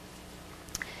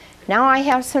 Now I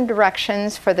have some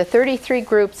directions for the 33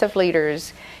 groups of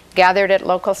leaders gathered at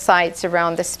local sites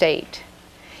around the state.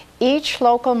 Each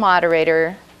local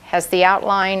moderator has the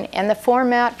outline and the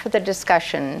format for the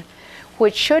discussion,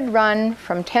 which should run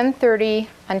from 10:30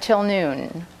 until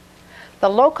noon. The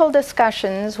local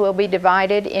discussions will be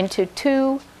divided into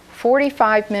two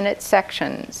 45-minute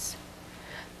sections.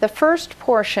 The first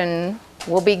portion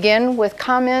will begin with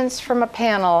comments from a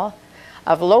panel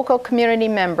of local community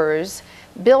members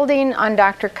building on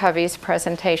Dr. Covey's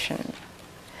presentation.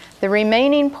 The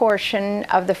remaining portion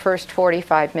of the first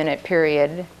 45-minute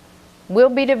period will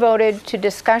be devoted to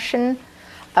discussion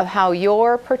of how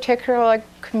your particular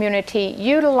community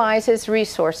utilizes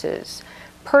resources,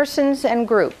 persons and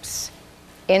groups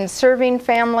in serving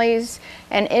families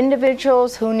and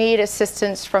individuals who need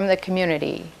assistance from the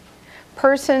community,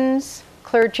 persons,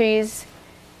 clergies,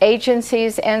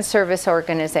 agencies, and service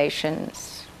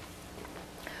organizations.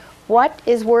 What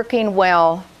is working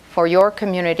well for your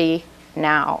community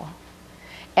now?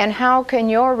 And how can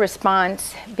your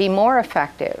response be more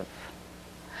effective?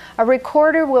 A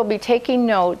recorder will be taking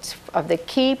notes of the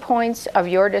key points of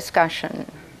your discussion.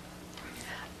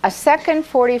 A second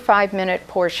 45-minute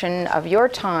portion of your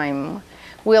time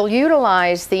will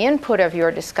utilize the input of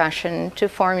your discussion to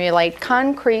formulate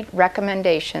concrete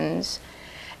recommendations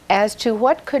as to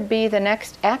what could be the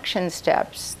next action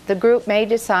steps the group may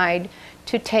decide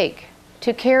to take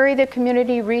to carry the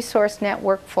community resource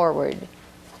network forward,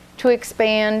 to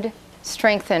expand,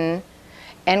 strengthen,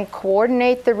 and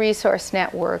coordinate the resource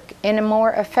network in a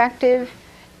more effective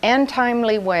and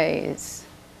timely ways.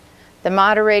 The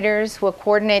moderators will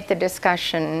coordinate the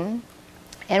discussion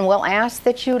and will ask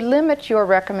that you limit your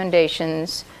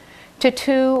recommendations to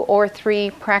 2 or 3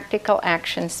 practical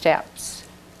action steps.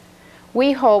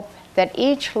 We hope that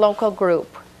each local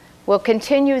group will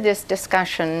continue this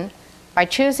discussion by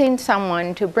choosing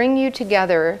someone to bring you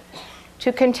together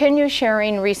to continue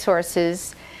sharing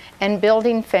resources and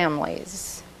building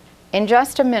families. In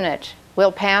just a minute,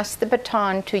 we'll pass the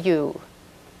baton to you.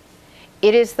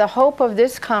 It is the hope of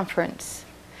this conference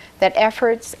that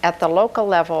efforts at the local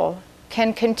level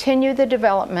can continue the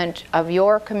development of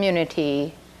your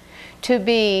community to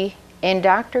be, in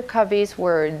Dr. Covey's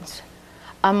words,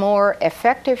 a more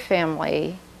effective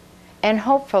family, and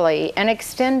hopefully an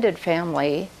extended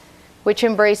family which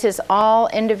embraces all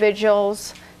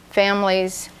individuals,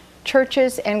 families,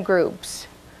 churches, and groups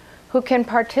who can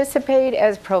participate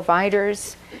as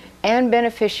providers and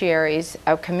beneficiaries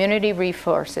of community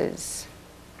resources,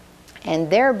 and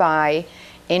thereby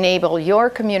enable your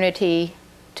community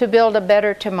to build a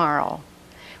better tomorrow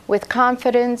with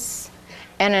confidence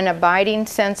and an abiding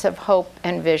sense of hope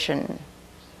and vision.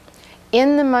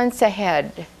 In the months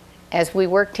ahead, as we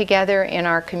work together in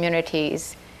our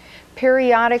communities,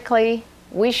 periodically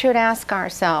we should ask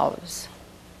ourselves,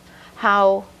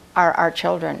 how are our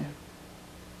children?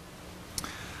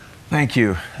 Thank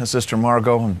you, Sister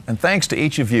Margot, and thanks to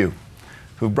each of you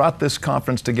who brought this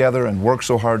conference together and worked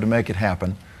so hard to make it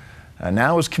happen.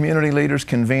 Now as community leaders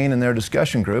convene in their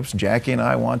discussion groups, Jackie and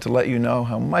I want to let you know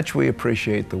how much we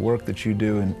appreciate the work that you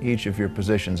do in each of your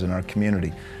positions in our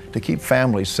community to keep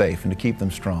families safe and to keep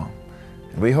them strong.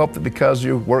 And we hope that because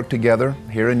you work together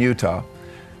here in Utah,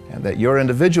 and that your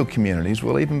individual communities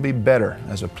will even be better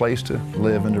as a place to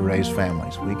live and to raise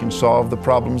families. We can solve the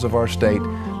problems of our state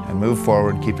and move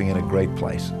forward, keeping it a great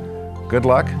place. Good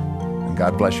luck, and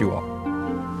God bless you all.